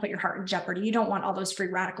don't want to put your heart in jeopardy. You don't want all those free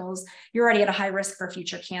radicals. You're already at a high risk for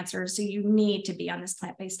future cancers. So you need to be on this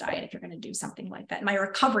plant-based diet if you're going to do something like that. My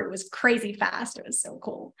recovery was crazy fast. It was so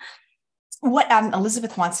cool. What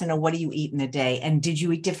Elizabeth wants to know, what do you eat in a day? And did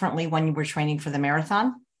you eat differently when you were training for the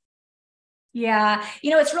marathon? Yeah,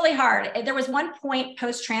 it's really hard. There was one point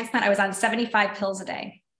post-transplant, I was on 75 pills a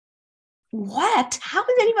day. What? How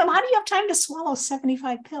do you have time to swallow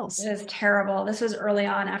 75 pills? It is terrible. This was early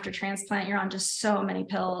on after transplant. You're on just so many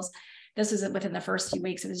pills. This was within the first few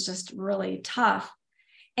weeks. It was just really tough.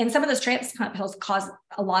 And some of those transplant pills cause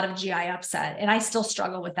a lot of GI upset. And I still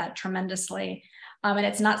struggle with that tremendously. And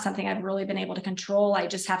it's not something I've really been able to control. I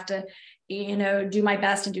just have to, do my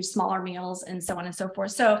best and do smaller meals and so on and so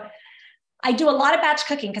forth. So I do a lot of batch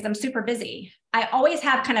cooking because I'm super busy. I always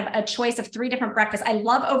have kind of a choice of 3 different breakfasts. I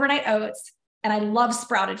love overnight oats and I love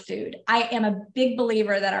sprouted food. I am a big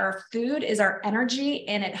believer that our food is our energy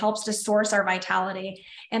and it helps to source our vitality.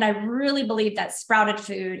 And I really believe that sprouted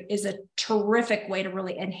food is a terrific way to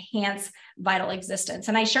really enhance vital existence.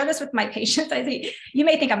 And I share this with my patients. I say, you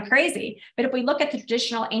may think I'm crazy, but if we look at the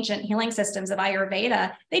traditional ancient healing systems of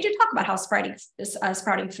Ayurveda, they do talk about how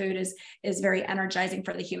sprouting food is very energizing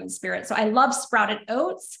for the human spirit. So I love sprouted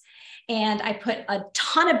oats. And I put a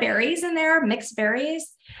ton of berries in there, mixed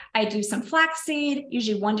berries. I do some flaxseed,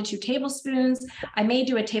 usually 1 to 2 tablespoons. I may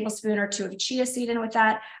do a tablespoon or 2 of chia seed in with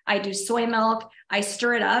that. I do soy milk. I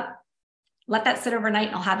stir it up, let that sit overnight,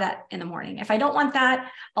 and I'll have that in the morning. If I don't want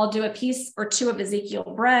that, I'll do a piece or 2 of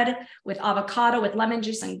Ezekiel bread with avocado, with lemon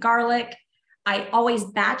juice and garlic. I always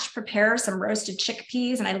batch prepare some roasted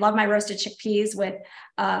chickpeas, and I love my roasted chickpeas with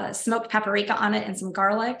smoked paprika on it and some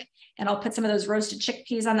garlic. And I'll put some of those roasted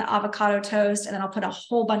chickpeas on the avocado toast, and then I'll put a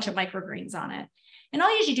whole bunch of microgreens on it. And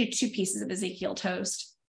I'll usually do 2 pieces of Ezekiel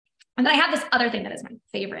toast. And then I have this other thing that is my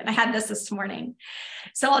favorite. I had this morning.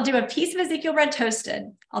 So I'll do a piece of Ezekiel bread toasted.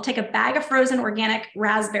 I'll take a bag of frozen organic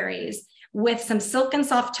raspberries with some silken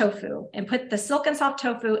soft tofu and put the silken soft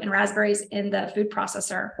tofu and raspberries in the food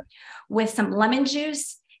processor with some lemon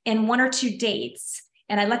juice and 1 or 2 dates.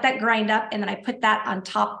 And I let that grind up, and then I put that on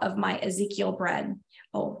top of my Ezekiel bread.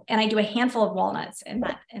 Oh, and I do a handful of walnuts in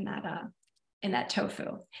that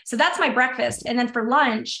tofu. So that's my breakfast. And then for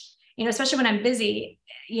lunch, especially when I'm busy,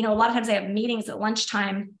 a lot of times I have meetings at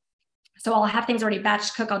lunchtime. So I'll have things already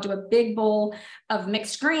batch cooked. I'll do a big bowl of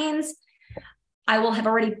mixed greens. I will have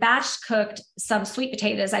already batch cooked some sweet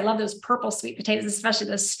potatoes. I love those purple sweet potatoes, especially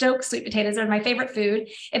those Stoked sweet potatoes. They're my favorite food.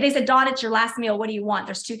 If they said, Dawn, it's your last meal, what do you want?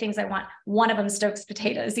 There's two things I want. One of them is Stoked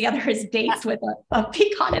potatoes. The other is dates with a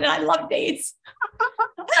pecan in it. I love dates.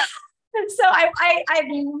 So I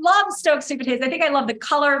love Stoked sweet potatoes. I think I love the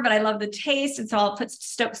color, but I love the taste. And so I'll put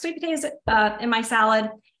Stoked sweet potatoes in my salad.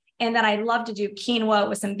 And then I love to do quinoa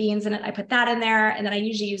with some beans in it. I put that in there. And then I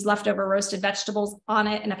usually use leftover roasted vegetables on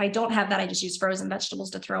it. And if I don't have that, I just use frozen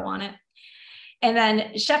vegetables to throw on it. And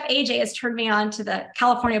then Chef AJ has turned me on to the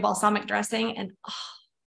California balsamic dressing. And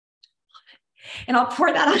and I'll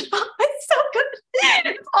pour that on top. It's so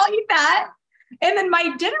good. I'll eat that. And then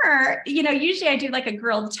my dinner, usually I do like a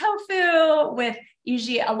grilled tofu with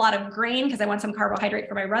usually a lot of grain because I want some carbohydrate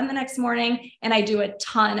for my run the next morning. And I do a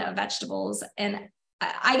ton of vegetables. And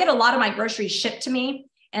I get a lot of my groceries shipped to me.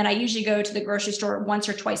 And I usually go to the grocery store once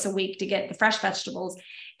or twice a week to get the fresh vegetables.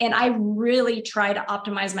 And I really try to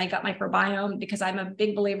optimize my gut microbiome because I'm a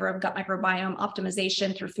big believer of gut microbiome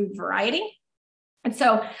optimization through food variety. And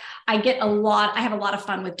so I have a lot of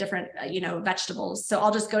fun with different, vegetables. So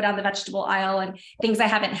I'll just go down the vegetable aisle and things I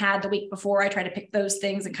haven't had the week before, I try to pick those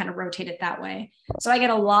things and kind of rotate it that way. So I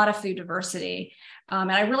get a lot of food diversity.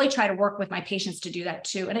 And I really try to work with my patients to do that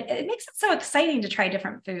too. And it makes it so exciting to try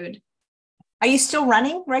different food. Are you still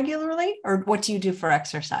running regularly, or what do you do for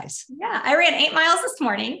exercise? Yeah, I ran 8 miles this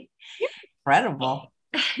morning. Incredible.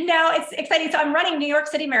 No, it's exciting. So I'm running New York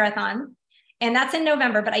City Marathon. And that's in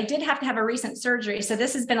November, but I did have to have a recent surgery. So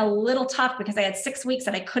this has been a little tough because I had 6 weeks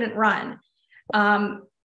that I couldn't run.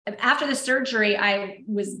 After the surgery, I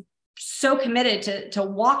was so committed to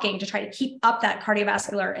walking to try to keep up that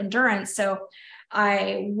cardiovascular endurance. So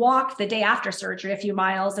I walked the day after surgery a few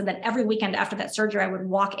miles. And then every weekend after that surgery, I would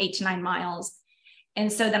walk 8 to 9 miles.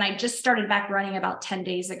 And so then I just started back running about 10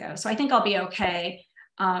 days ago. So I think I'll be okay.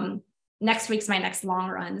 Next week's my next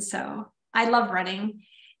long run. So I love running.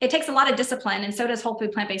 It takes a lot of discipline, and so does whole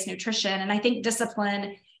food plant-based nutrition. And I think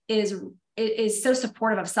discipline is so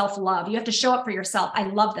supportive of self-love. You have to show up for yourself. I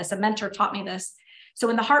love this. A mentor taught me this. So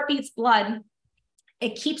when the heart beats blood,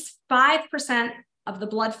 it keeps 5% of the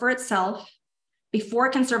blood for itself before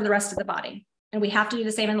it can serve the rest of the body. And we have to do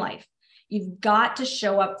the same in life. You've got to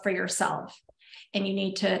show up for yourself, and you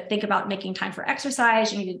need to think about making time for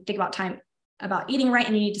exercise. You need to think about time about eating right,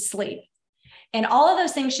 and you need to sleep. And all of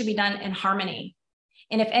those things should be done in harmony.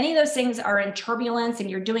 And if any of those things are in turbulence and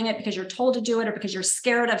you're doing it because you're told to do it or because you're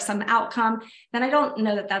scared of some outcome, then I don't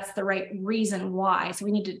know that that's the right reason why. So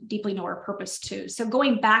we need to deeply know our purpose too. So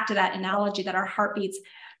going back to that analogy that our heart beats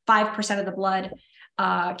 5% of the blood,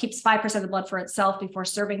 keeps 5% of the blood for itself before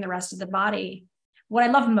serving the rest of the body. What I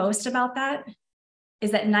love most about that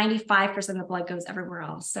is that 95% of the blood goes everywhere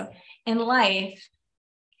else. So in life,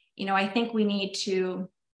 I think we need to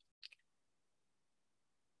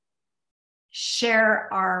share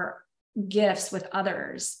our gifts with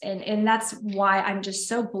others. And that's why I'm just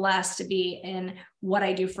so blessed to be in what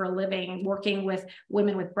I do for a living, working with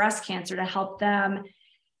women with breast cancer to help them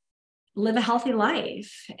live a healthy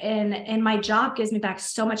life. And my job gives me back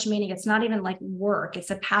so much meaning. It's not even like work.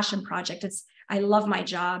 It's a passion project. I love my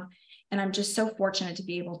job. And I'm just so fortunate to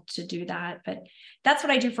be able to do that. But that's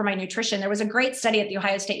what I do for my nutrition. There was a great study at the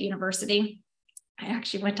Ohio State University. I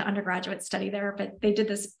actually went to undergraduate study there, but they did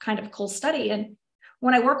this kind of cool study. And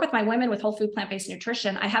when I work with my women with whole food plant-based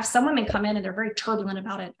nutrition, I have some women come in and they're very turbulent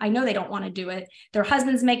about it. I know they don't want to do it. Their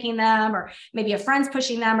husband's making them, or maybe a friend's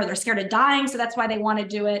pushing them, or they're scared of dying. So that's why they want to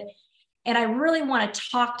do it. And I really want to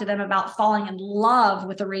talk to them about falling in love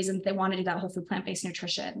with the reason they want to do that whole food plant-based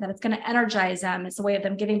nutrition, that it's going to energize them. It's a way of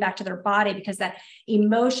them giving back to their body, because that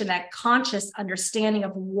emotion, that conscious understanding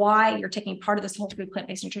of why you're taking part of this whole food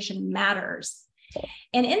plant-based nutrition matters.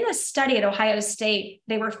 And in this study at Ohio State,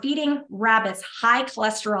 they were feeding rabbits high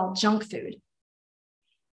cholesterol junk food.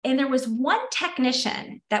 And there was one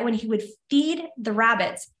technician that when he would feed the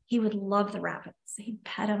rabbits, he would love the rabbits. He'd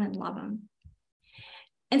pet them and love them.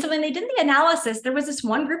 And so when they did the analysis, there was this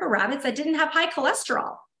one group of rabbits that didn't have high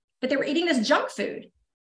cholesterol, but they were eating this junk food.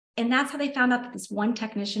 And that's how they found out that this one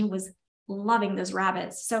technician was loving those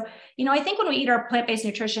rabbits. So, I think when we eat our plant-based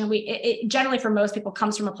nutrition, it generally for most people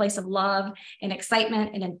comes from a place of love and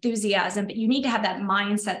excitement and enthusiasm, but you need to have that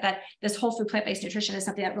mindset that this whole food plant-based nutrition is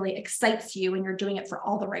something that really excites you and you're doing it for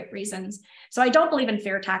all the right reasons. So I don't believe in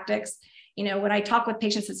fear tactics. When I talk with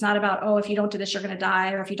patients, it's not about, oh, if you don't do this, you're going to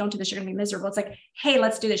die, or if you don't do this, you're going to be miserable. It's like, hey,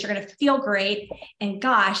 let's do this. You're going to feel great. And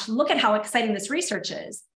gosh, look at how exciting this research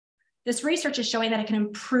is. This research is showing that it can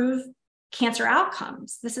improve cancer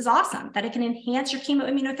outcomes. This is awesome, that it can enhance your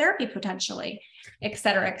chemoimmunotherapy potentially, et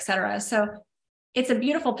cetera, et cetera. So it's a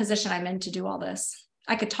beautiful position I'm in to do all this.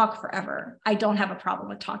 I could talk forever. I don't have a problem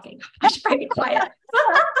with talking. I should probably be quiet.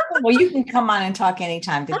 Well, you can come on and talk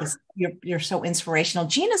anytime because you're so inspirational.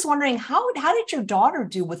 Gina's wondering how did your daughter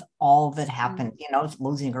do with all that happened? You know,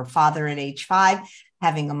 losing her father at age 5,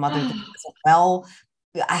 having a mother that wasn't well.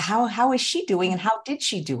 How is she doing, and how did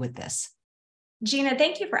she do with this? Gina,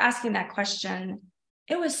 thank you for asking that question.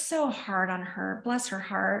 It was so hard on her. Bless her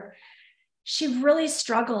heart. She really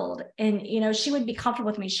struggled, and she would be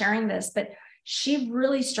comfortable with me sharing this, but she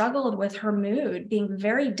really struggled with her mood being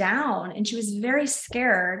very down, and she was very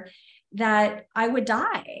scared that I would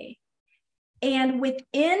die. And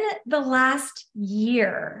within the last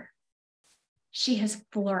year, she has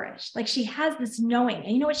flourished. Like, she has this knowing.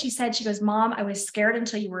 And you know what she said? She goes, Mom, I was scared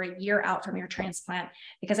until you were a year out from your transplant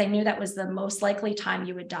because I knew that was the most likely time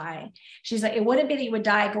you would die. She's like, it wouldn't be that you would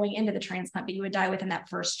die going into the transplant, but you would die within that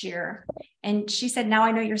first year. And she said, now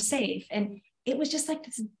I know you're safe. And it was just like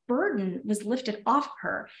this burden was lifted off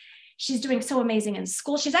her. She's doing so amazing in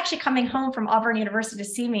school. She's actually coming home from Auburn University to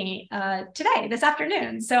see me this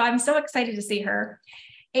afternoon. So I'm so excited to see her.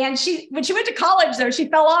 And when she went to college, though, she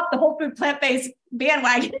fell off the whole food plant-based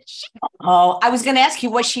bandwagon. Oh, I was going to ask you,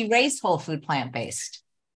 was she raised whole food plant-based?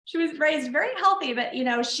 She was raised very healthy, but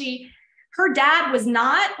her dad was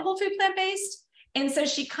not whole food plant-based. And so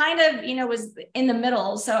she kind of, was in the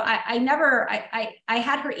middle. So I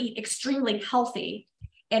had her eat extremely healthy,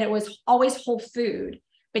 and it was always whole food,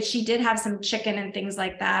 but she did have some chicken and things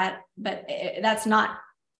like that. But that's not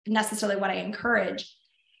necessarily what I encourage.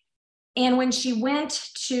 And when she went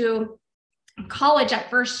to college that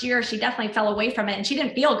first year, she definitely fell away from it, and she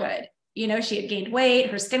didn't feel good. She had gained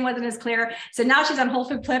weight, her skin wasn't as clear. So now she's on whole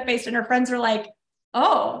food plant-based, and her friends are like,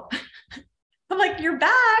 oh, I'm like, you're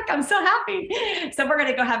back. I'm so happy. So we're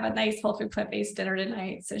going to go have a nice whole food plant-based dinner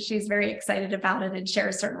tonight. So she's very excited about it and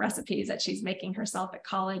shares certain recipes that she's making herself at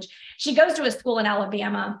college. She goes to a school in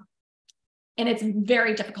Alabama, and it's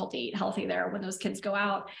very difficult to eat healthy there when those kids go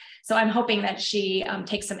out. So I'm hoping that she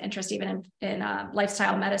takes some interest even in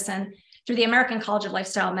lifestyle medicine. Through the American College of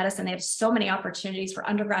Lifestyle Medicine, they have so many opportunities for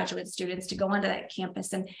undergraduate students to go onto that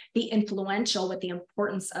campus and be influential with the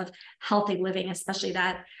importance of healthy living, especially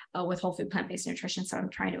that with whole food plant-based nutrition. So I'm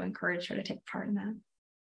trying to encourage her to take part in that.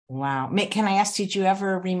 Wow. Can I ask, did you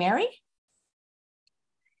ever remarry?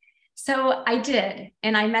 So I did,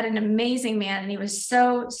 and I met an amazing man, and he was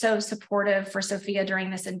so supportive for Sophia during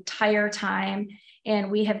this entire time. And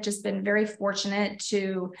we have just been very fortunate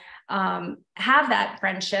to have that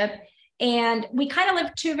friendship. And we kind of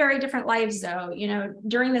live 2 very different lives, though.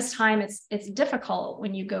 During this time, it's difficult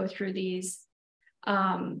when you go through these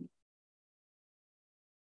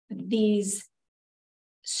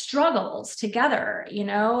struggles together,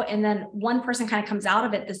 and then one person kind of comes out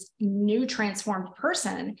of it, this new transformed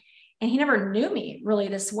person. And he never knew me really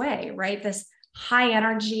this way, right? This high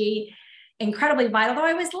energy, incredibly vital, though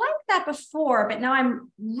I was like that before, but now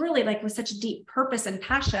I'm really like with such deep purpose and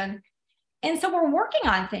passion. And so we're working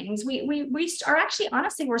on things. We are actually,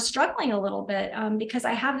 honestly, we're struggling a little bit because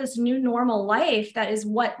I have this new normal life that is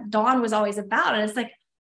what Dawn was always about. And it's like,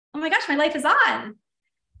 oh my gosh, my life is on.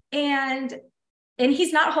 And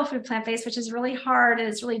he's not whole food plant-based, which is really hard. And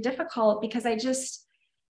it's really difficult because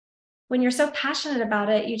when you're so passionate about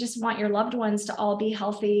it, you just want your loved ones to all be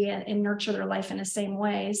healthy and nurture their life in the same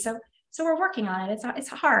way. So we're working on it. It's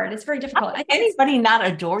hard. It's very difficult. Anybody not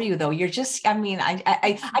adore you, though? You're just,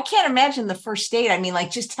 I can't imagine the first date.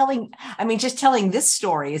 Like just telling this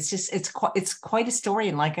story. It's quite a story.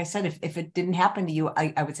 And like I said, if it didn't happen to you,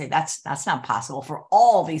 I would say that's not possible for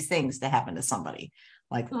all these things to happen to somebody.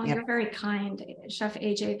 You're very kind, Chef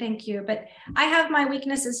AJ. Thank you. But I have my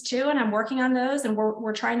weaknesses too, and I'm working on those, and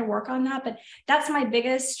we're trying to work on that. But that's my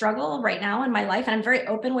biggest struggle right now in my life. And I'm very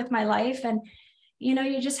open with my life. And,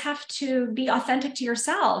 you just have to be authentic to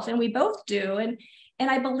yourself. And we both do. And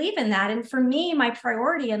I believe in that. And for me, my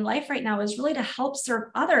priority in life right now is really to help serve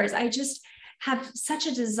others. I just have such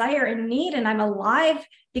a desire and need, and I'm alive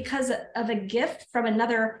because of a gift from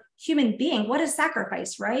another human being. What a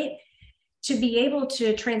sacrifice, right? To be able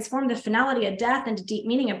to transform the finality of death into deep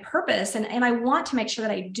meaning and purpose. And I want to make sure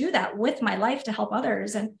that I do that with my life to help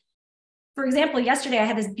others. And for example, yesterday I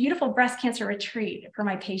had this beautiful breast cancer retreat for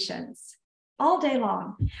my patients all day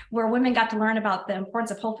long, where women got to learn about the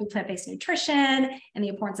importance of whole food plant-based nutrition and the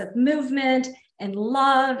importance of movement and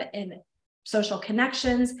love and social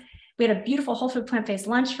connections. We had a beautiful whole food plant-based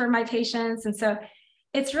lunch for my patients. And so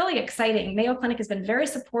it's really exciting. Mayo Clinic has been very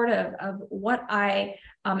supportive of what I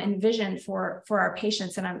envision for our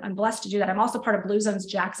patients. And I'm blessed to do that. I'm also part of Blue Zones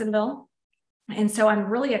Jacksonville. And so I'm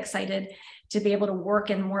really excited to be able to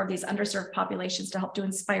work in more of these underserved populations to help to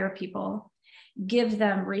inspire people. give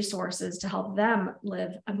them resources to help them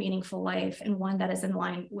live a meaningful life and one that is in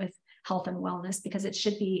line with health and wellness, because it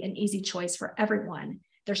should be an easy choice for everyone.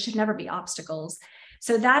 There should never be obstacles.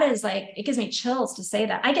 So that is like, it gives me chills to say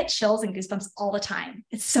that. I get chills and goosebumps all the time.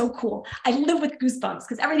 It's so cool. I live with goosebumps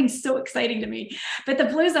because everything's so exciting to me. But the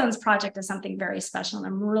Blue Zones project is something very special, and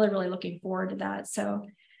I'm really, really looking forward to that. So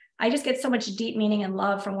I just get so much deep meaning and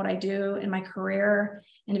love from what I do in my career,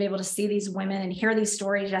 and to be able to see these women and hear these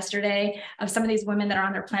stories yesterday of some of these women that are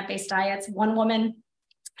on their plant-based diets. One woman,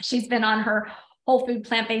 she's been on her whole food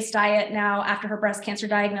plant-based diet now after her breast cancer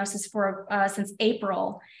diagnosis for since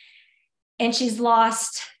April. And she's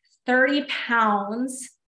lost 30 pounds.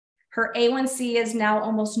 Her A1C is now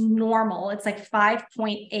almost normal. It's like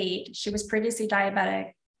 5.8. She was previously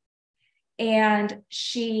diabetic. And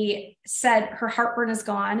she said her heartburn is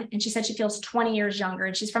gone. And she said she feels 20 years younger.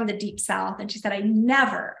 And she's from the deep South. And she said, I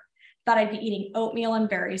never thought I'd be eating oatmeal and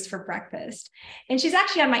berries for breakfast. And she's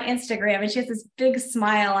actually on my Instagram, and she has this big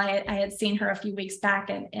smile. I had seen her a few weeks back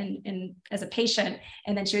in as a patient,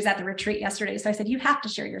 and then she was at the retreat yesterday. So I said, you have to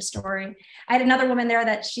share your story. I had another woman there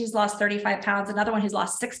that she's lost 35 pounds, another one who's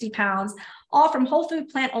lost 60 pounds, all from whole food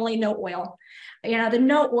plant, only no oil. You know, the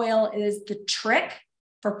no oil is the trick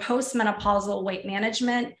for postmenopausal weight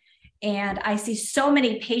management. And I see so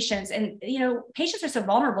many patients, and, you know, patients are so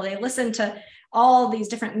vulnerable. They listen to all these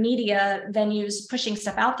different media venues pushing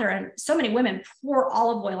stuff out there. And so many women pour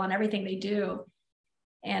olive oil on everything they do.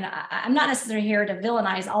 And I'm not necessarily here to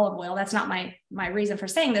villainize olive oil. That's not my reason for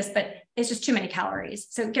saying this, but it's just too many calories.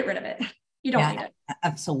 So get rid of it. You don't need it.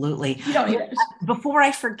 Absolutely. You don't need it. Before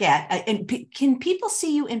I forget, can people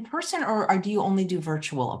see you in person, or do you only do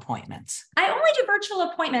virtual appointments? I only do virtual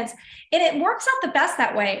appointments, and it works out the best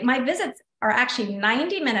that way. My visits are actually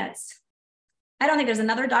 90 minutes. I don't think there's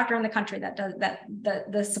another doctor in the country that does that.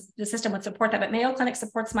 The system would support that, but Mayo Clinic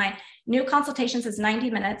supports my new consultations is 90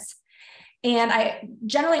 minutes. And I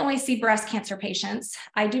generally only see breast cancer patients.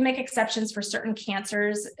 I do make exceptions for certain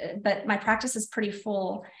cancers, but my practice is pretty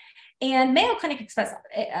full. And Mayo Clinic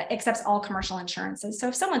accepts all commercial insurances. So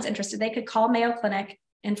if someone's interested, they could call Mayo Clinic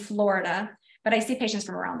in Florida, but I see patients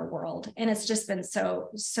from around the world. And it's just been so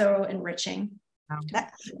enriching.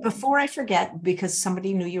 Before I forget, because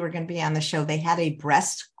somebody knew you were going to be on the show, they had a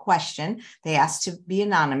breast question. They asked to be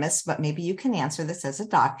anonymous, but maybe you can answer this as a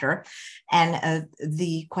doctor. And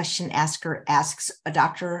the question asker asks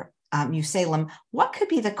Dr. Mussallem, what could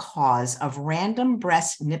be the cause of random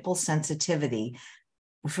breast nipple sensitivity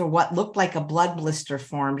for what looked like a blood blister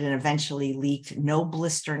formed and eventually leaked? No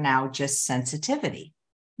blister now, just sensitivity.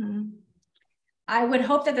 I would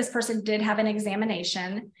hope that this person did have an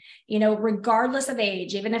examination, you know, regardless of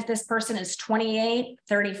age, even if this person is 28,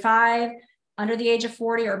 35, under the age of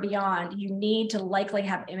 40 or beyond, you need to likely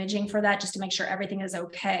have imaging for that just to make sure everything is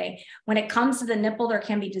okay. When it comes to the nipple, there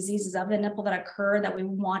can be diseases of the nipple that occur that we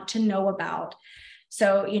want to know about.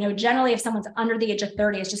 So, you know, generally, if someone's under the age of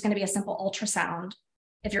 30, it's just going to be a simple ultrasound.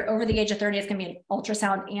 If you're over the age of 30, it's going to be an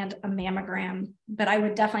ultrasound and a mammogram, but I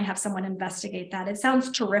would definitely have someone investigate that. It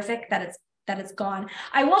sounds terrific that it's gone.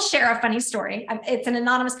 I will share a funny story. It's an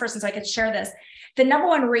anonymous person, so I could share this. The number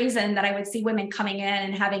one reason that I would see women coming in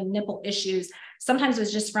and having nipple issues sometimes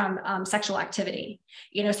was just from sexual activity.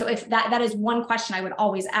 You know, so if that is one question I would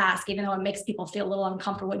always ask, even though it makes people feel a little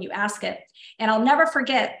uncomfortable when you ask it. And I'll never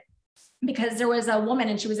forget, because there was a woman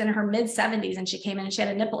and she was in her mid 70s and she came in and she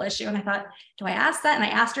had a nipple issue. And I thought, do I ask that? And I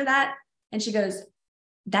asked her that. And she goes,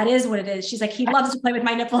 that is what it is. She's like, he loves to play with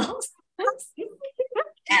my nipples.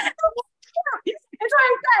 That's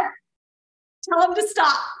why I said, tell him to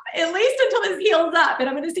stop, at least until this heals up. And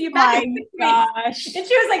I'm going to see you back in 6 weeks. And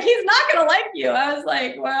she was like, he's not going to like you. I was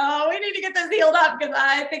like, well, we need to get this healed up because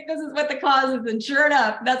I think this is what the cause is. And sure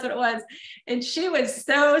enough, that's what it was. And she was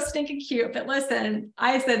so stinking cute. But listen,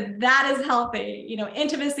 I said, that is healthy. You know,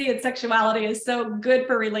 intimacy and sexuality is so good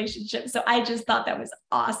for relationships. So I just thought that was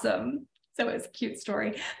awesome. So it was a cute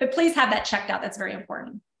story. But please have that checked out. That's very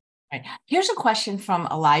important. Right. Here's a question from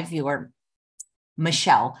a live viewer,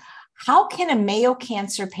 Michelle. How can a Mayo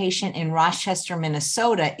cancer patient in Rochester,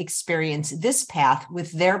 Minnesota experience this path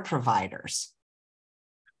with their providers?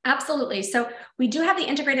 Absolutely. So we do have the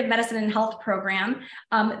Integrative Medicine and Health program,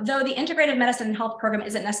 though the Integrative Medicine and Health program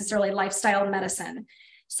isn't necessarily lifestyle medicine.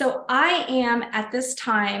 So I am at this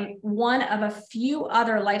time one of a few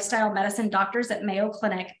other lifestyle medicine doctors at Mayo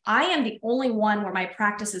Clinic. I am the only one where my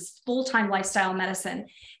practice is full-time lifestyle medicine.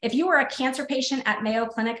 If you are a cancer patient at Mayo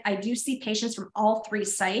Clinic, I do see patients from all 3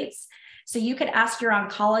 sites. So you could ask your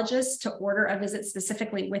oncologist to order a visit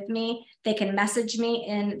specifically with me. They can message me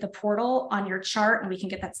in the portal on your chart and we can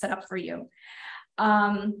get that set up for you.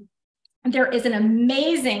 There is an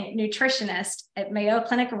amazing nutritionist at Mayo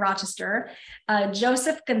Clinic Rochester,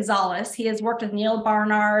 Joseph Gonzalez. He has worked with Neil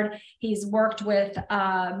Barnard. He's worked with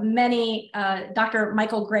Dr.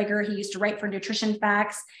 Michael Greger. He used to write for Nutrition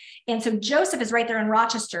Facts. And so Joseph is right there in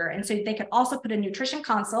Rochester. And so they could also put a nutrition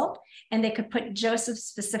consult, and they could put Joseph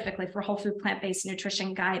specifically for whole food plant-based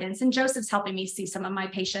nutrition guidance. And Joseph's helping me see some of my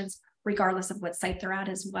patients, regardless of what site they're at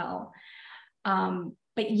as well.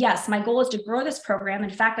 But yes, my goal is to grow this program. In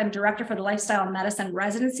fact, I'm director for the lifestyle medicine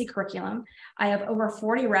residency curriculum. I have over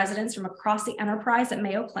 40 residents from across the enterprise at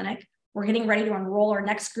Mayo Clinic. We're getting ready to enroll our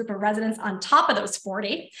next group of residents on top of those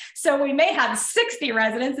 40. So we may have 60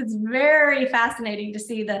 residents. It's very fascinating to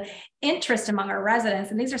see the interest among our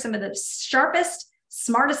residents. And these are some of the sharpest,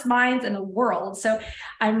 smartest minds in the world. So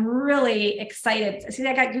I'm really excited. See,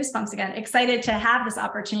 I got goosebumps again, excited to have this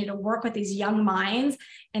opportunity to work with these young minds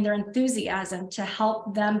and their enthusiasm to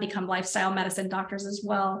help them become lifestyle medicine doctors as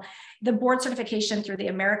well. The board certification through the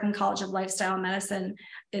American College of Lifestyle Medicine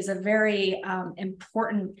is a very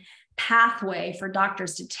important pathway for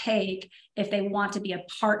doctors to take if they want to be a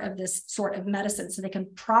part of this sort of medicine, so they can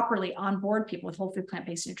properly onboard people with whole food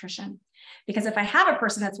plant-based nutrition. Because if I have a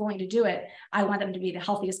person that's willing to do it, I want them to be the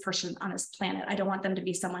healthiest person on this planet. I don't want them to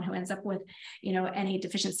be someone who ends up with, any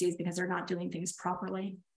deficiencies because they're not doing things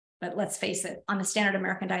properly. But let's face it, on the standard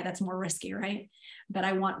American diet, that's more risky, right? But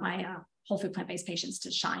I want my whole food plant-based patients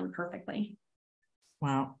to shine perfectly.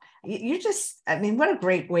 Wow. What a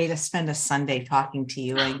great way to spend a Sunday talking to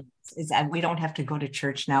you. We don't have to go to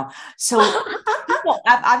church now. So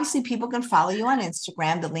obviously people can follow you on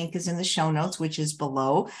Instagram. The link is in the show notes, which is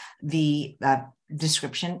below the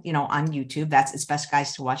description, on YouTube. It's Best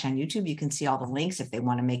Guys to Watch on YouTube. You can see all the links. If they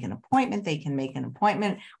want to make an appointment, they can make an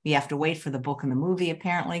appointment. We have to wait for the book and the movie,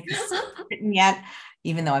 apparently, because it's not written yet,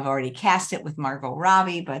 even though I've already cast it with Margot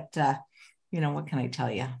Robbie. But, what can I tell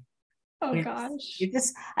you? Oh gosh.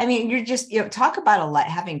 You're just talk about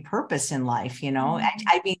having purpose in life,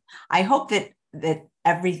 Mm-hmm. I hope that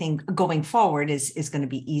everything going forward is going to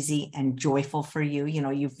be easy and joyful for you.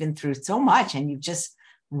 You've been through so much and you've just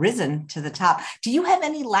risen to the top. Do you have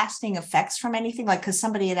any lasting effects from anything? Like, because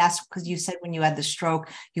somebody had asked, because you said when you had the stroke,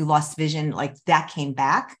 you lost vision, like that came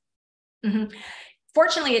back? Mm-hmm.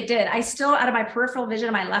 Fortunately, it did. I still, out of my peripheral vision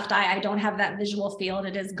of my left eye, I don't have that visual field.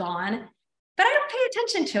 It is gone. But I don't pay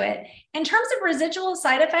attention to it. In terms of residual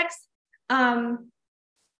side effects, I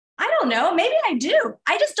don't know. Maybe I do.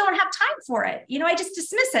 I just don't have time for it. I just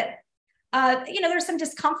dismiss it. There's some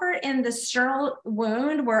discomfort in the sternal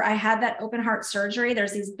wound where I had that open heart surgery.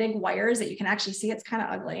 There's these big wires that you can actually see. It's kind of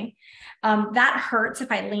ugly. That hurts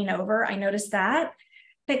if I lean over. I noticed that.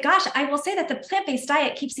 But gosh, I will say that the plant-based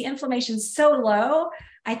diet keeps the inflammation so low.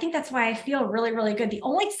 I think that's why I feel really, really good. The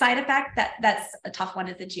only side effect that's a tough one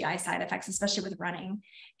is the GI side effects, especially with running.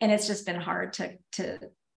 And it's just been hard to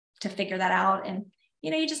figure that out. And,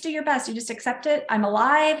 you just do your best. You just accept it. I'm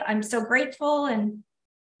alive. I'm so grateful. And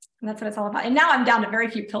that's what it's all about. And now I'm down to very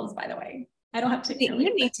few pills, by the way. I don't have to.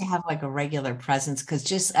 You need to have like a regular presence, because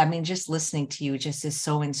just listening to you just is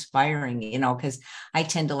so inspiring, because I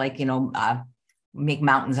tend to make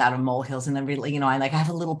mountains out of molehills. And then really, I have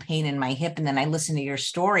a little pain in my hip, and then I listen to your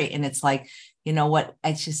story and it's like,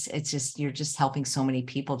 it's just, you're just helping so many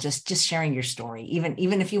people, just sharing your story,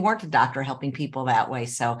 even if you weren't a doctor, helping people that way.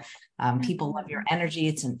 So people love your energy.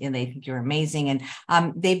 And they think you're amazing. And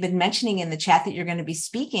they've been mentioning in the chat that you're going to be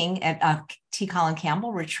speaking at T. Colin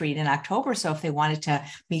Campbell retreat in October. So if they wanted to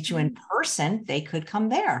meet you in person, they could come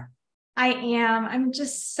there. I am. I'm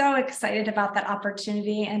just so excited about that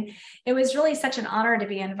opportunity. And it was really such an honor to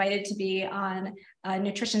be invited to be on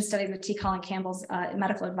nutrition studies with T. Colin Campbell's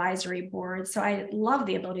medical advisory board. So I love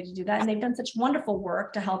the ability to do that. And they've done such wonderful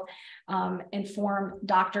work to help inform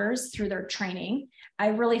doctors through their training. I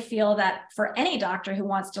really feel that for any doctor who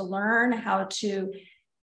wants to learn how to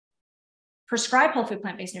prescribe whole food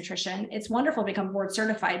plant-based nutrition, it's wonderful to become board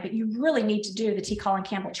certified, but you really need to do the T. Colin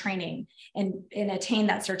Campbell training and attain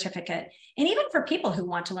that certificate. And even for people who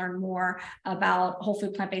want to learn more about whole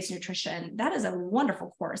food plant-based nutrition, that is a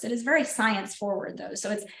wonderful course. It is very science forward though.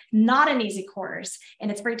 So it's not an easy course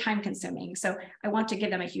and it's very time consuming. So I want to give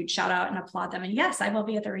them a huge shout out and applaud them. And yes, I will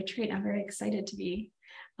be at the retreat. I'm very excited to be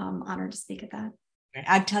honored to speak at that.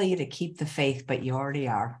 I'd tell you to keep the faith, but you already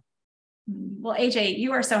are. Well, AJ,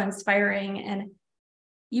 you are so inspiring, and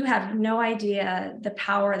you have no idea the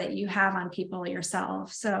power that you have on people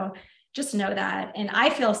yourself. So just know that. And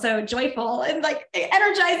I feel so joyful and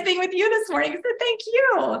energized being with you this morning. So thank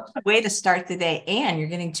you. Way to start the day. And you're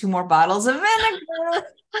getting 2 more bottles of vinegar.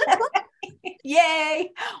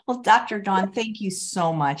 Yay. Well, Dr. Dawn, thank you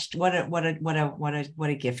so much. What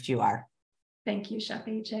a gift you are. Thank you, Chef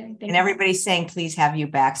AJ. Thank And you. everybody's saying, please have you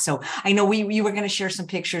back. So I know you were going to share some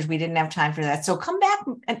pictures. We didn't have time for that. So come back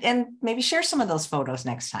and maybe share some of those photos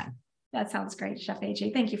next time. That sounds great, Chef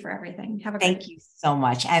AJ. Thank you for everything. Have a great Thank you so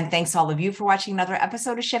much. And thanks all of you for watching another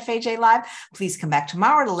episode of Chef AJ Live. Please come back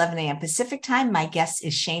tomorrow at 11 a.m. Pacific time. My guest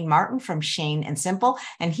is Shane Martin from Shane and Simple,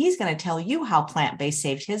 and he's going to tell you how plant-based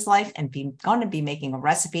saved his life and going to be making a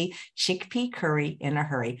recipe, chickpea curry in a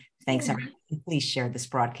hurry. Thanks, everyone. Please share this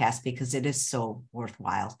broadcast because it is so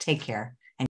worthwhile. Take care.